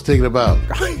 That's what I was thinking about.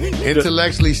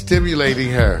 Intellectually stimulating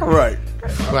her. Right.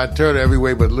 I turn her every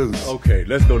way but loose. Okay,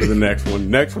 let's go to the next one.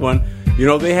 Next one,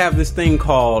 they have this thing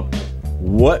called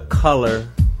What Color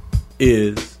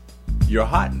Is Your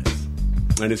Hotness?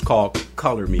 And it's called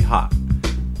Color Me Hot.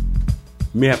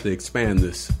 May have to expand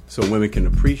this so women can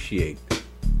appreciate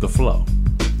the flow.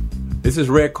 This is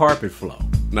red carpet flow.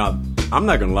 Now, I'm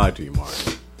not going to lie to you, Mark.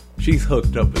 She's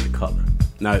hooked up with the color.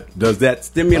 Now, does that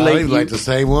stimulate you? Like the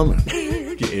same woman.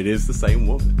 It is the same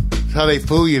woman. That's how they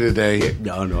fool you today.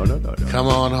 No. Come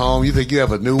on home. You think you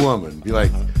have a new woman. Be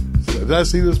like, did I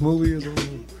see this movie?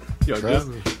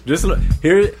 Just look.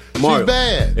 Here, Mario, she's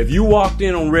bad. If you walked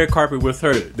in on red carpet with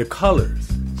her, the colors.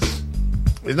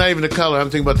 It's not even the color. I'm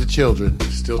thinking about the children.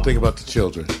 Still thinking about the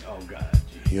children. Oh,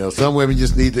 God. Some women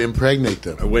just need to impregnate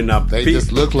them. They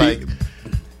just look like...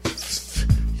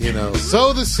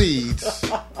 sow the seeds.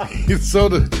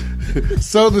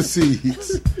 sow the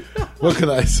seeds. What can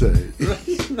I say?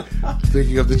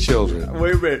 Thinking of the children.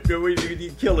 Wait a minute.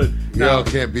 You killing. Y'all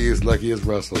can't be as lucky as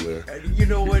Russell there. You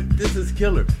know what? This is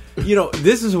killer.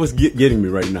 This is what's getting me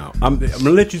right now. I'm going to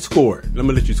let you score it. I'm going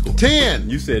to let you score 10.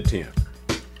 You said 10.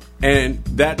 And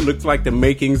that looks like the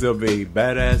makings of a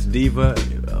badass diva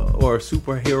or a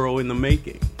superhero in the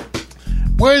making.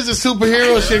 Where's the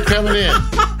superhero shit coming in?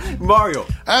 Mario.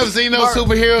 I haven't seen no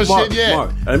superhero shit yet.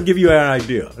 Mark, let me give you an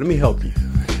idea. Let me help you.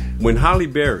 When Halle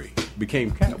Berry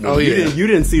became Catwoman, you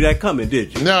didn't see that coming,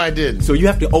 did you? No, I didn't. So you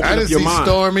have to open up your mind. I didn't see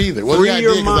Storm either. Well, I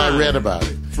did because I read about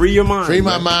it. Free your mind. Free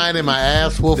my mind and my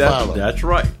ass will follow. That's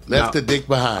right. Left the dick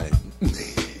behind.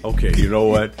 Okay, you know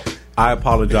what? I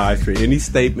apologize for any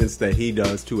statements that he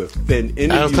does to offend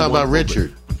anyone. I was talking about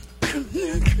Richard.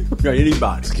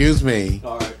 Anybody. Excuse me.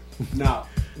 All right. Now,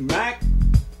 Mac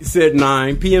said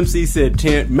 9. PMC said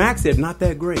 10. Mac said not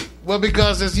that great. Well,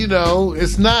 because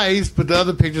it's nice, but the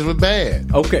other pictures were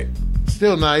bad. Okay.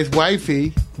 Still nice.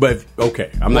 Wifey. But, okay.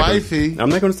 I'm not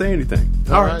going to say anything.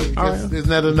 All right. Isn't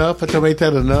that enough? Ain't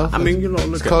that enough? I mean, look.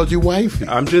 It's called you wifey.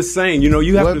 I'm just saying, you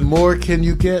have what to. What more can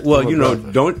you get? Well,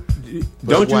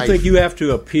 don't you think you have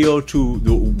to appeal to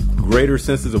the greater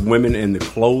senses of women and the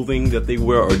clothing that they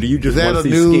wear, or do you just want to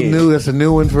see skin? That's a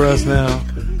new one for us now.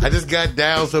 I just got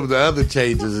down some of the other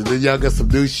changes, and then y'all got some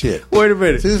new shit. Wait a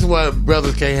minute. See, this is why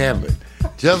brothers can't handle it.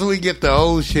 Just when we get the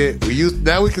old shit,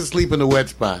 now we can sleep in the wet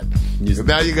spot.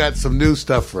 Now you got some new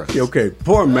stuff for us. Okay,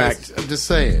 poor Mac. I'm just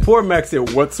saying. Poor Mac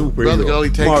said, "What superhero?" Brother can only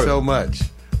take so much.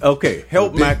 Okay,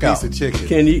 help Mac out. Piece of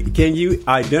chicken. Can you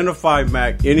identify,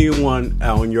 Mac, anyone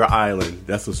on your island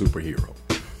that's a superhero?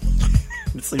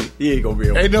 See, he ain't gonna be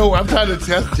able. Hey, no, I'm trying to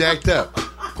test jacked up.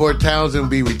 Port Townsend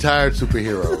be retired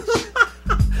superheroes.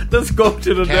 Let's go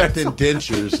to the Captain next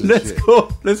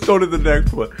Dentures. Let's go to the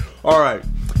next one. All right.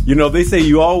 They say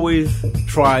you always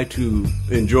try to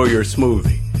enjoy your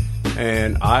smoothie,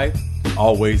 and I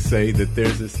always say that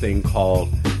there's this thing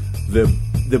called the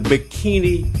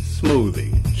bikini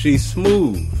smoothie. She's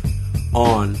smooth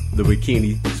on the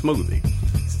bikini smoothie.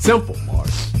 Simple, Mark.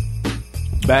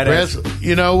 Badass.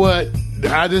 You know what?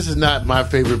 This is not my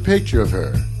favorite picture of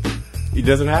her. It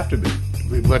doesn't have to be.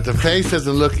 But the face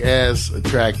doesn't look as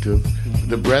attractive.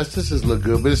 The breasts doesn't look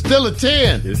good, but it's still a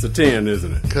 10. It's a 10,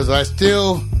 isn't it? Because I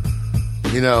still,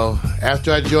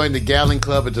 after I joined the Gallon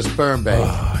Club at the Sperm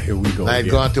Bank, here we go. I had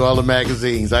gone through all the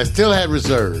magazines. I still had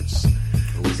reserves.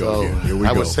 Here we go.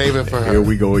 I would save it for her. Here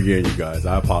we go again, you guys.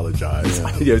 I apologize.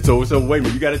 Yeah. So wait a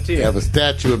minute. You got a 10. You have a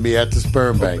statue of me at the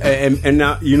Sperm Bank. And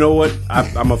now, you know what?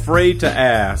 I'm afraid to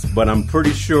ask, but I'm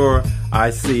pretty sure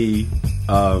I see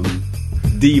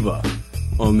Diva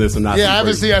on this and not. Yeah,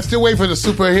 I still wait for the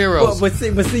superheroes.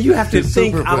 Well, but see, you have to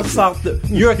think outside.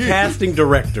 You're a casting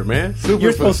director, man.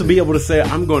 You're supposed to be able to say,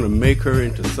 "I'm going to make her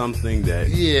into something that."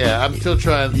 Yeah, I'm still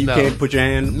trying. You can't put your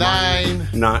hand.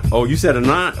 9. Oh, you said a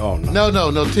 9? Oh no.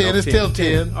 No, 10. It's still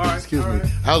 10. All right. Excuse me.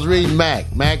 I was reading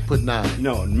Mac. Mac put 9.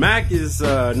 No, Mac is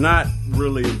not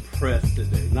really impressed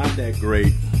today. Not that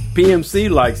great. PMC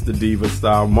likes the diva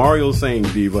style. Mario's saying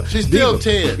diva. She's still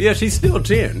 10. Yeah, she's still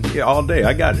 10. Yeah, all day.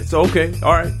 I got it. So okay,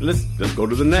 all right. Let's go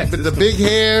to the next. But the big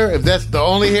hair, if that's the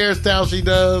only hairstyle she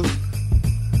does,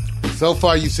 so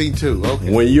far you've seen 2.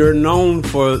 Okay. When you're known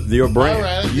for your brand,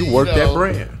 right, you work that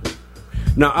brand.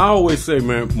 Now I always say,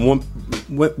 man,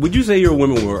 would you say your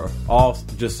women were all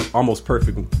just almost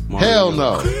perfect? Mario? Hell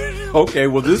no. Okay,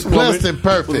 well this woman, less than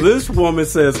perfect. Well, this woman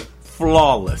says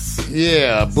flawless.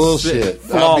 Yeah, bullshit.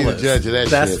 Flawless. I'll be the judge of that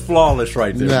That's shit. That's flawless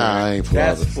right there. Nah, man. I ain't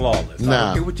flawless. That's flawless. Nah. I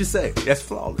don't care what you say. That's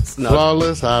flawless. No.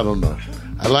 Flawless? I don't know.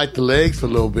 I like the legs for a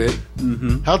little bit.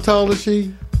 Mm-hmm. How tall is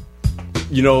she?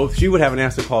 You know, she would have an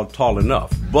answer called tall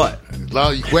enough, but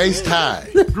waist high.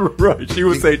 Right. She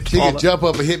would say tall. She could jump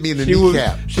up and hit me in the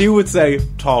kneecap. She would say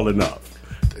tall enough.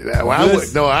 Well,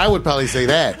 I would probably say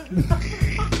that.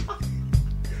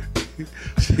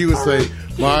 She would say,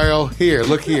 Mario, here,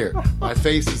 look here. My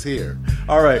face is here.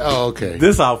 All right. Oh, okay.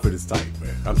 This outfit is tight,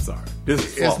 man. I'm sorry.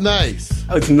 It's nice.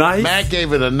 Oh, it's nice? Matt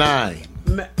gave it a 9.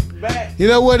 Matt. You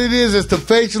know what it is? It's the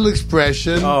facial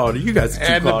expression. Oh, you guys are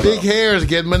too and the big hair is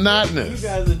getting monotonous. You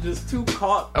guys are just too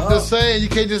caught up. I'm just saying, you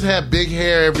can't just have big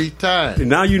hair every time. And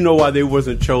now you know why they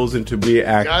wasn't chosen to be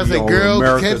actors. I say, girl,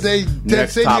 can't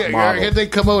they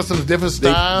come up with some different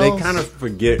styles? They kind of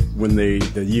forget when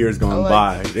the years gone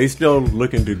by. They still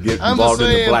looking to get involved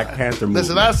in the Black Panther movie.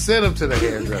 Listen, I sent them to the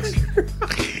hairdresser.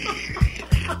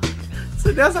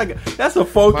 So that's a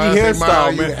funky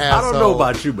hairstyle, man. I don't know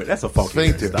about you, but that's a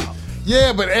funky hairstyle.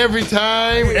 Yeah, but every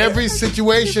time, every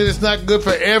situation, it's not good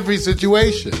for every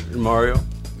situation. Mario?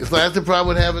 It's like that's the problem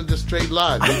with having just straight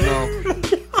lines. You know,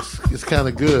 it's kind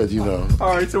of good, you know. All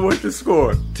right, so what's the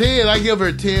score? 10. I give her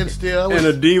a 10 still. And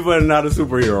a diva and not a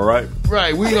superhero, right?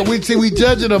 Right. We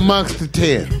judge it amongst the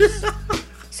 10s.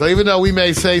 So even though we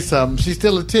may say something, she's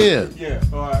still a 10. Yeah.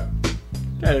 All right.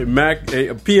 Hey, Mac,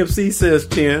 PFC says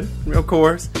 10, of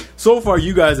course. So far,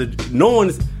 you guys are,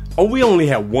 we only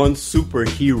have one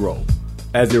superhero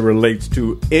as it relates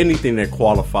to anything that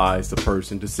qualifies the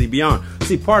person to see beyond.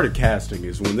 See, part of casting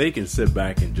is when they can sit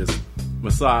back and just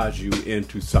massage you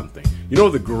into something. You know,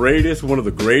 one of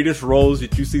the greatest roles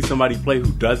that you see somebody play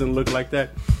who doesn't look like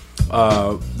that?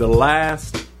 The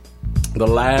last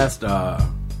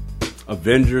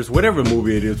Avengers, whatever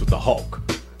movie it is with the Hulk.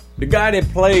 The guy that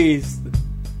plays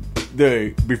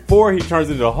before he turns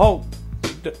into the Hulk,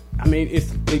 I mean,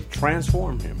 they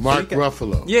transform him. Mark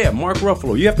Ruffalo. Yeah, Mark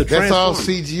Ruffalo. You have to transform. That's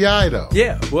all CGI, though.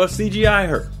 Yeah, well, CGI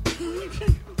her.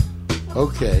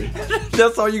 Okay.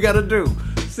 That's all you got to do.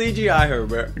 CGI her,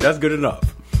 man. That's good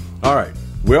enough. All right.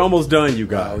 We're almost done, you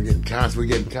guys. We're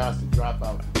getting constant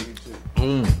dropout.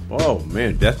 Oh,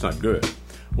 man, that's not good.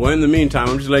 Well, in the meantime,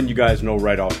 I'm just letting you guys know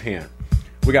right offhand.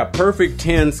 We got perfect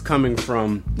 10s coming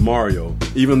from Mario,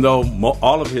 even though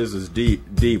all of his is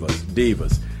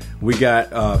divas. We got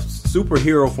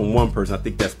superhero from one person. I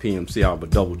think that's PMC. I'll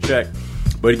double check.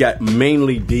 But he got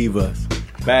mainly divas,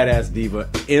 badass diva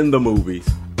in the movies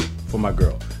for my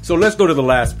girl. So let's go to the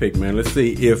last pick, man. Let's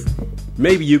see if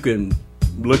maybe you can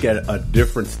look at a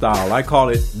different style. I call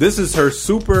it, this is her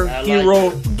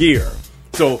superhero gear.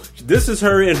 So this is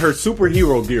her in her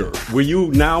superhero gear. Will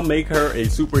you now make her a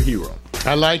superhero?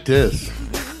 I like this.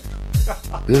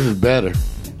 This is better.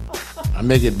 I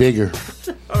make it bigger.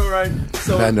 All right.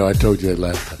 So I know I told you that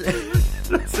last time.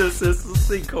 Let's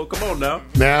see, Cole. Come on now.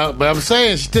 Now, but I'm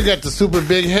saying she still got the super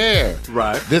big hair.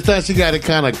 Right. This time she got it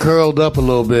kind of curled up a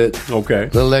little bit. Okay.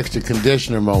 Little extra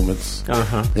conditioner moments.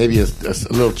 Uh-huh. Maybe a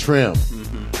little trim.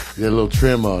 Get a little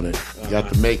trim on it. Got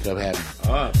the makeup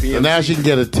happening. So now she can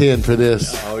get a 10 for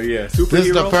this. Oh, yeah. Superhero? This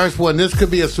is the first one. This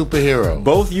could be a superhero.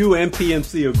 Both you and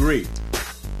PMC agree.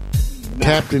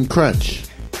 Captain Crunch.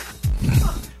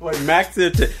 Wait, Max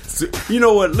said you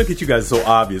know what? Look at you guys, so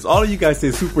obvious. All of you guys say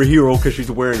superhero because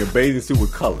she's wearing a bathing suit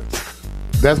with colors.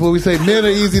 That's what we say. Men are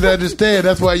easy to understand.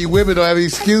 That's why you women don't have any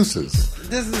excuses.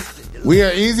 We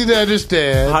are easy to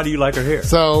understand. How do you like her hair?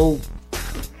 So,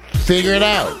 figure it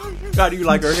out. How do you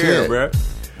like her hair, bro?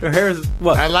 Her hair is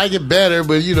what? I like it better,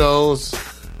 but you know,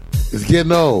 it's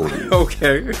getting old.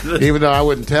 Okay. Even though I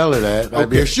wouldn't tell her that.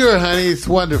 I'd be sure, honey, it's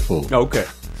wonderful. Okay.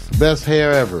 Best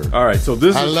hair ever. All right, so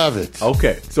this I love it.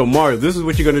 Okay, so Mario, this is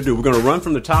what you're going to do. We're going to run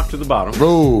from the top to the bottom.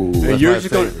 Ooh, and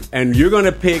you're going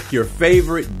to pick your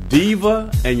favorite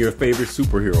diva and your favorite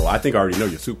superhero. I think I already know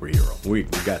your superhero. We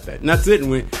got that. And that's it,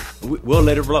 and we'll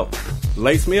let it flow.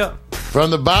 Lace me up. From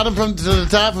the bottom to the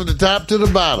top, from the top to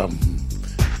the bottom.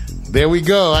 There we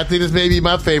go. I think this may be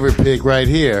my favorite pick right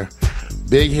here.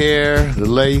 Big hair, the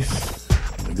lace,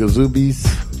 the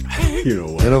gazoobies. You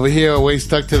know what? And over here, way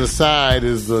stuck to the side,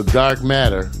 is the dark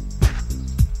matter.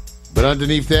 But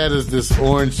underneath that is this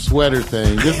orange sweater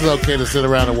thing. This is okay to sit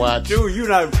around and watch. Dude, you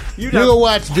can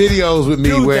watch videos with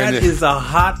me wearing that it. Is a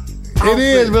hot outfit. It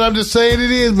is, but I'm just saying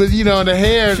it is. But, the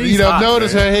hair, She's hot,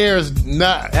 notice man. her hair is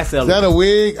not. That's elegant. Is that a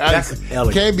wig? That's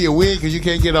elegant. Can't be a wig because you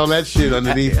can't get all that shit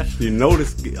underneath. You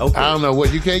notice. Okay. I don't know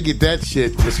what. You can't get that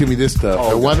shit. Excuse me, this stuff.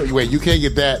 Oh, wait, you can't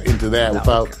get that into that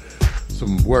without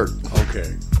some work.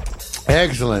 Okay.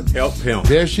 Excellent. Help him.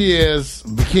 There she is,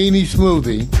 bikini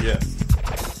smoothie. Yes.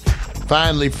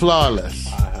 Finally flawless.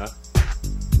 Uh-huh.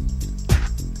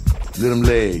 Look at them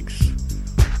legs.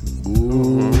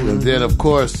 Ooh. And then, of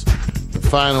course, the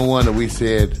final one that we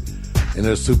said in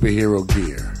her superhero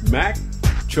gear. Mac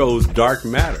chose Dark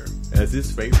Matter as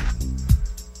his favorite.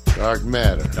 Dark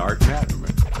matter. Dark Matter,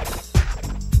 man.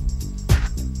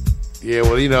 Yeah,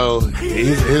 well,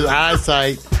 his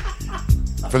eyesight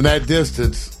from that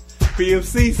distance.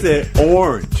 PMC said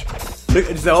orange. Look,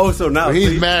 so now Well,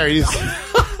 he's married.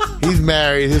 He's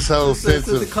married. His whole sense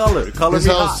of the color. The color. His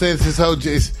whole sense.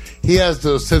 He has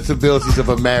the sensibilities of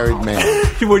a married man.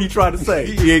 What are you trying to say?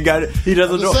 He ain't got it. He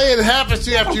doesn't know. Say it happens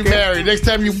to you after you're married. Next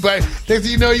time you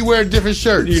wear different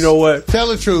shirts. You know what? Tell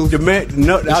the truth.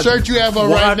 The shirt you have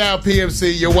on right now,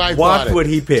 PMC, your wife bought it. Watch what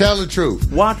he picked. Tell the truth.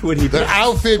 Watch what he picked. The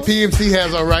outfit PMC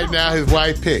has on right now, his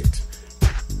wife picked.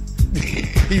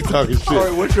 He's talking shit. All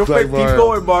right, what's your pick? Keep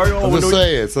going, Mario. I'm just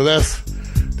saying. So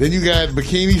then you got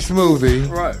bikini smoothie.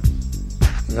 Right.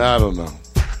 I don't know.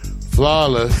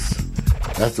 Flawless.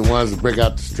 That's the ones that break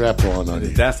out the strap on you.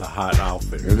 That's a hot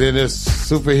outfit. And then there's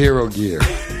superhero gear.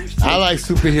 I like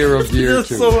superhero gear It's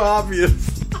too. so obvious.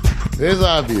 It's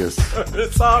obvious.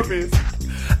 It's obvious.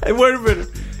 Hey, wait a minute.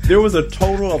 There was a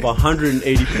total of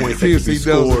 180 points that could be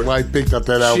scored. Why picked up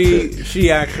that outfit. She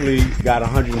actually got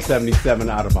 177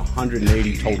 out of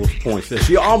 180 total points. So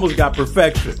she almost got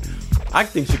perfection. I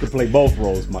think she could play both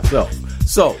roles myself.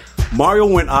 So Mario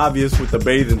went obvious with the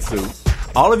bathing suit.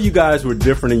 All of you guys were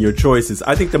different in your choices.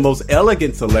 I think the most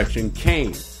elegant selection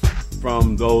came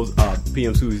from those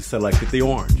PMs who selected the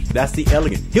orange. That's the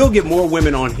elegant. He'll get more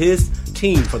women on his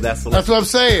team for that selection. That's what I'm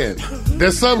saying.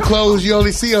 There's some clothes you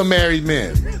only see on married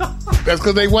men. That's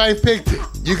because their wife picked it.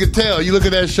 You can tell. You look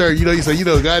at that shirt. You say,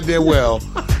 goddamn well,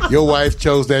 your wife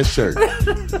chose that shirt.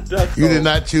 You did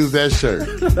not choose that shirt.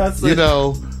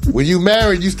 When you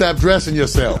married, you stop dressing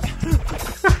yourself.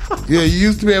 Yeah, you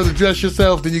used to be able to dress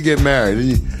yourself, then you get married,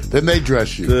 and then they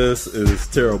dress you. This is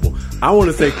terrible. I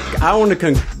want to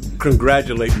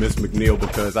congratulate Miss McNeil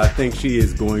because I think she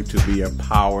is going to be a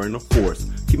power and a force.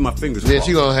 Keep my fingers crossed. Yeah,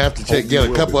 she's going to have to get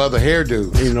a couple other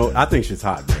hairdos. I think she's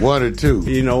hot, man. One or two.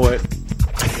 You know what?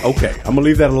 Okay, I'm going to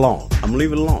leave that alone. I'm going to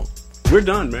leave it alone. We're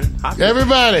done, man.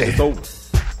 Everybody. It's over.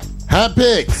 Hot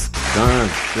picks. Done.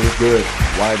 It's good.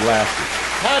 Wide lasting.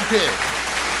 Hot picks.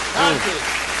 Hot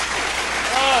picks.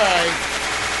 All right.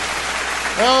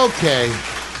 Okay.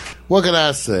 What can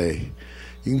I say?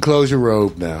 You can close your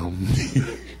robe now.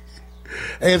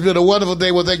 Hey, it's been a wonderful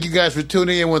day. Well, thank you guys for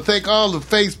tuning in. Well, thank all the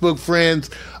Facebook friends,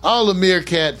 all the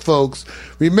Meerkat folks.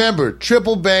 Remember,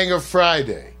 Triple Banger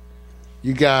Friday,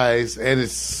 you guys, and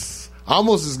it's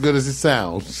almost as good as it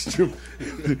sounds.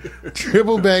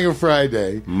 Triple Banger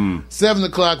Friday, 7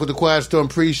 o'clock with the Quiet Storm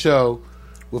pre-show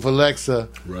with Alexa.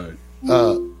 Right.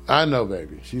 I know,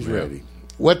 baby. She's ready.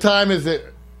 What time is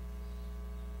it?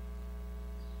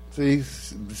 See,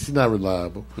 she's not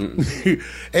reliable. 8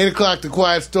 o'clock to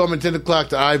Quiet Storm and 10 o'clock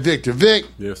to I, Victor. Vic.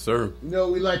 Yes, sir. You know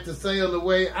what we like to say on the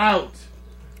way out?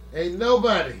 Ain't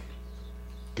nobody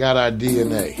got our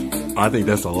DNA. I think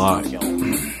that's a lie.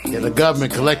 Yeah, the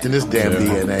government collecting this damn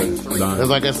DNA. Because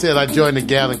like I said, I joined the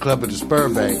Gallon Club at the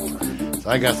Sperm Bank. So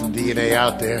I got some DNA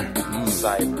out there.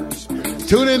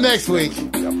 Tune in next week.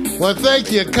 Well,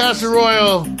 thank you, Casa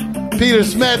Royal, Peter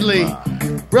Smedley,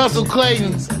 Russell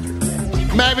Clayton,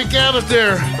 Matt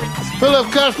McAllister,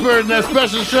 Philip Cuthbert in that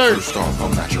special shirt. That's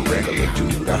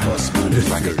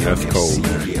cold,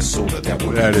 man.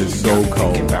 That is so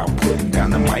cold. About putting down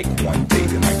the mic one day,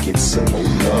 then I get some more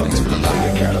love to the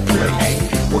player gotta play.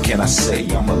 What can I say?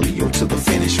 I'm a Leo to the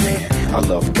finish, man. I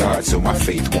love God, so my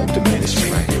faith won't diminish,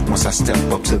 man. Once Once I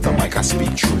step up to the mic, I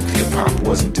speak truth. Hip-hop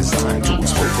wasn't designed to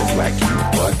exploit the black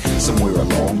youth, but somewhere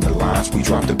along the lines, we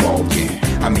dropped the ball again.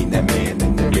 I mean that man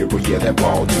in the mirror, yeah, that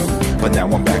ball dude. But now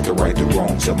I'm back to right the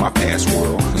wrongs of my past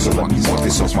world. So let me mark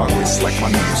this off my list like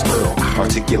my name's Earl.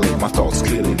 Articulate my thoughts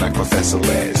clearly like Professor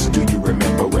Les. Do you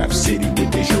remember Rap City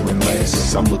with Deja and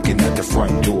Les? I'm looking at the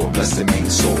front door, bless the main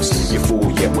source. You're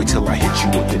full yet, wait till I hit you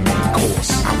with the main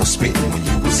course. I was spitting when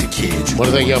you was a kid.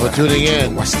 Want to thank y'all for tuning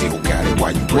in. I still got it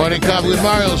while you Morning Coffee with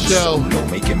Mario show.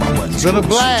 It's been a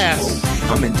blast.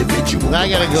 I'm individual. Now I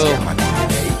gotta go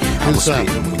do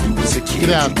something. Get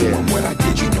out there. What I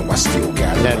did, you know I still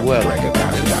got it. That well. Brag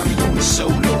about it. I'll be on the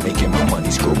solo, making my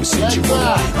money's grow residual.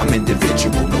 I'm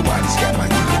individual. Nobody's got my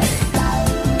DNA.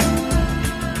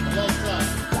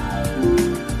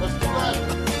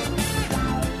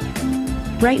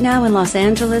 Right now in Los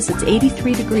Angeles, it's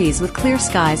 83 degrees with clear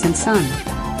skies and sun.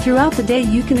 Throughout the day,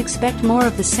 you can expect more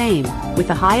of the same, with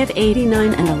a high of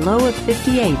 89 and a low of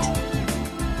 58.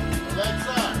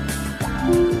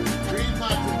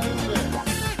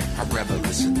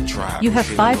 You have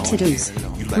 5 to-dos.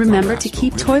 Remember to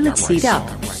keep toilet seat up.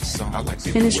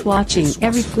 Finish watching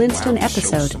every Flintstone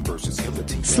episode.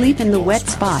 Sleep in the wet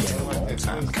spot.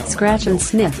 Scratch and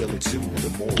sniff.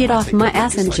 Get off my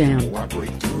ass and jam.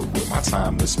 My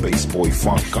time, the space boy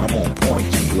funk, I'm on point.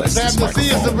 It's time to see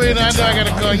you, Sabrina. I know I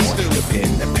gotta call you too. The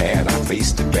pen, the pad, I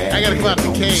face the bag. I gotta come out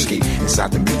the cave.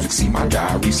 Inside the music, see my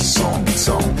diary's a song and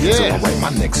song. Yes. So I write my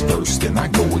next verse, then I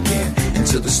go again.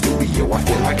 Into the studio, I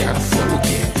feel like I gotta flow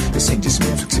again. This ain't just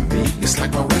music to me, it's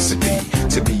like my recipe.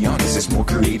 To be honest, it's more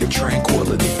creative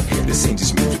tranquility. This ain't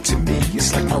just music to me,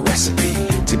 it's like my recipe.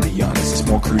 To be honest, it's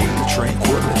more creative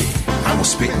tranquility. I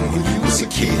was spitting when you was a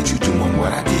kid, you doing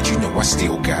what I did, you know I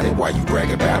still got it. Why you brag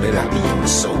about it? I be on the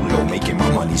solo, making my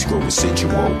money's grow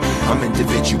residual. I'm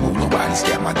individual, nobody's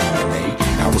got my DNA.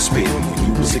 I was spitting when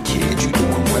you was a kid, you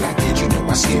doing what I did, you know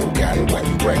I still got it. Why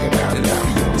you brag about it?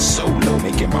 I be on the solo,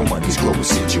 making my money's grow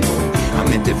residual.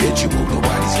 I'm individual,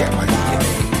 nobody's got my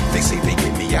DNA. They say they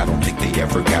get me, I don't think they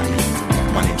ever got me.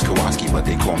 My name's Kowalski, but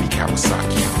they call me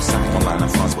Kawasaki. Online I'm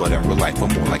funds, but in real life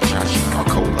I'm more like Chachi or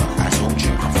Cola. I told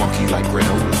you, I'm funky like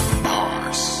granola.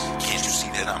 Bars, can't you see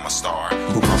that I'm a star?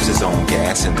 Who pumps his own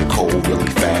gas in the cold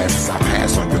really fast? As I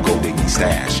pass on your gold digging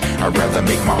stash. I'd rather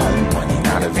make my own money,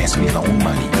 not advance me loan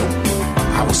money. Nope.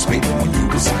 I was spitting when you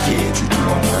was a kid. You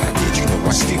doing what I did, you know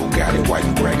I still got it. Why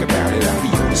you brag about it? I be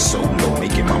on the solo,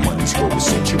 making my money's grow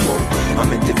residual.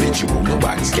 I'm individual,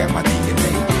 nobody's got my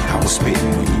DNA. I was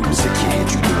spitting when you was a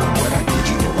kid. You doing what I did,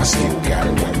 you know I still got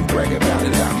it. Why you brag about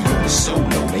it? I be on the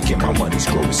solo, making my money's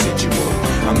grow residual.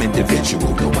 I'm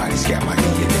individual, nobody's got my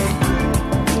DNA.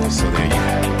 So there you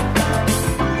have it.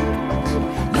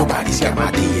 Nobody's got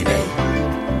my DNA.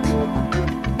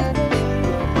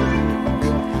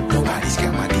 Nobody's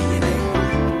got my DNA.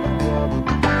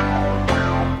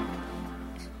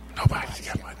 Nobody.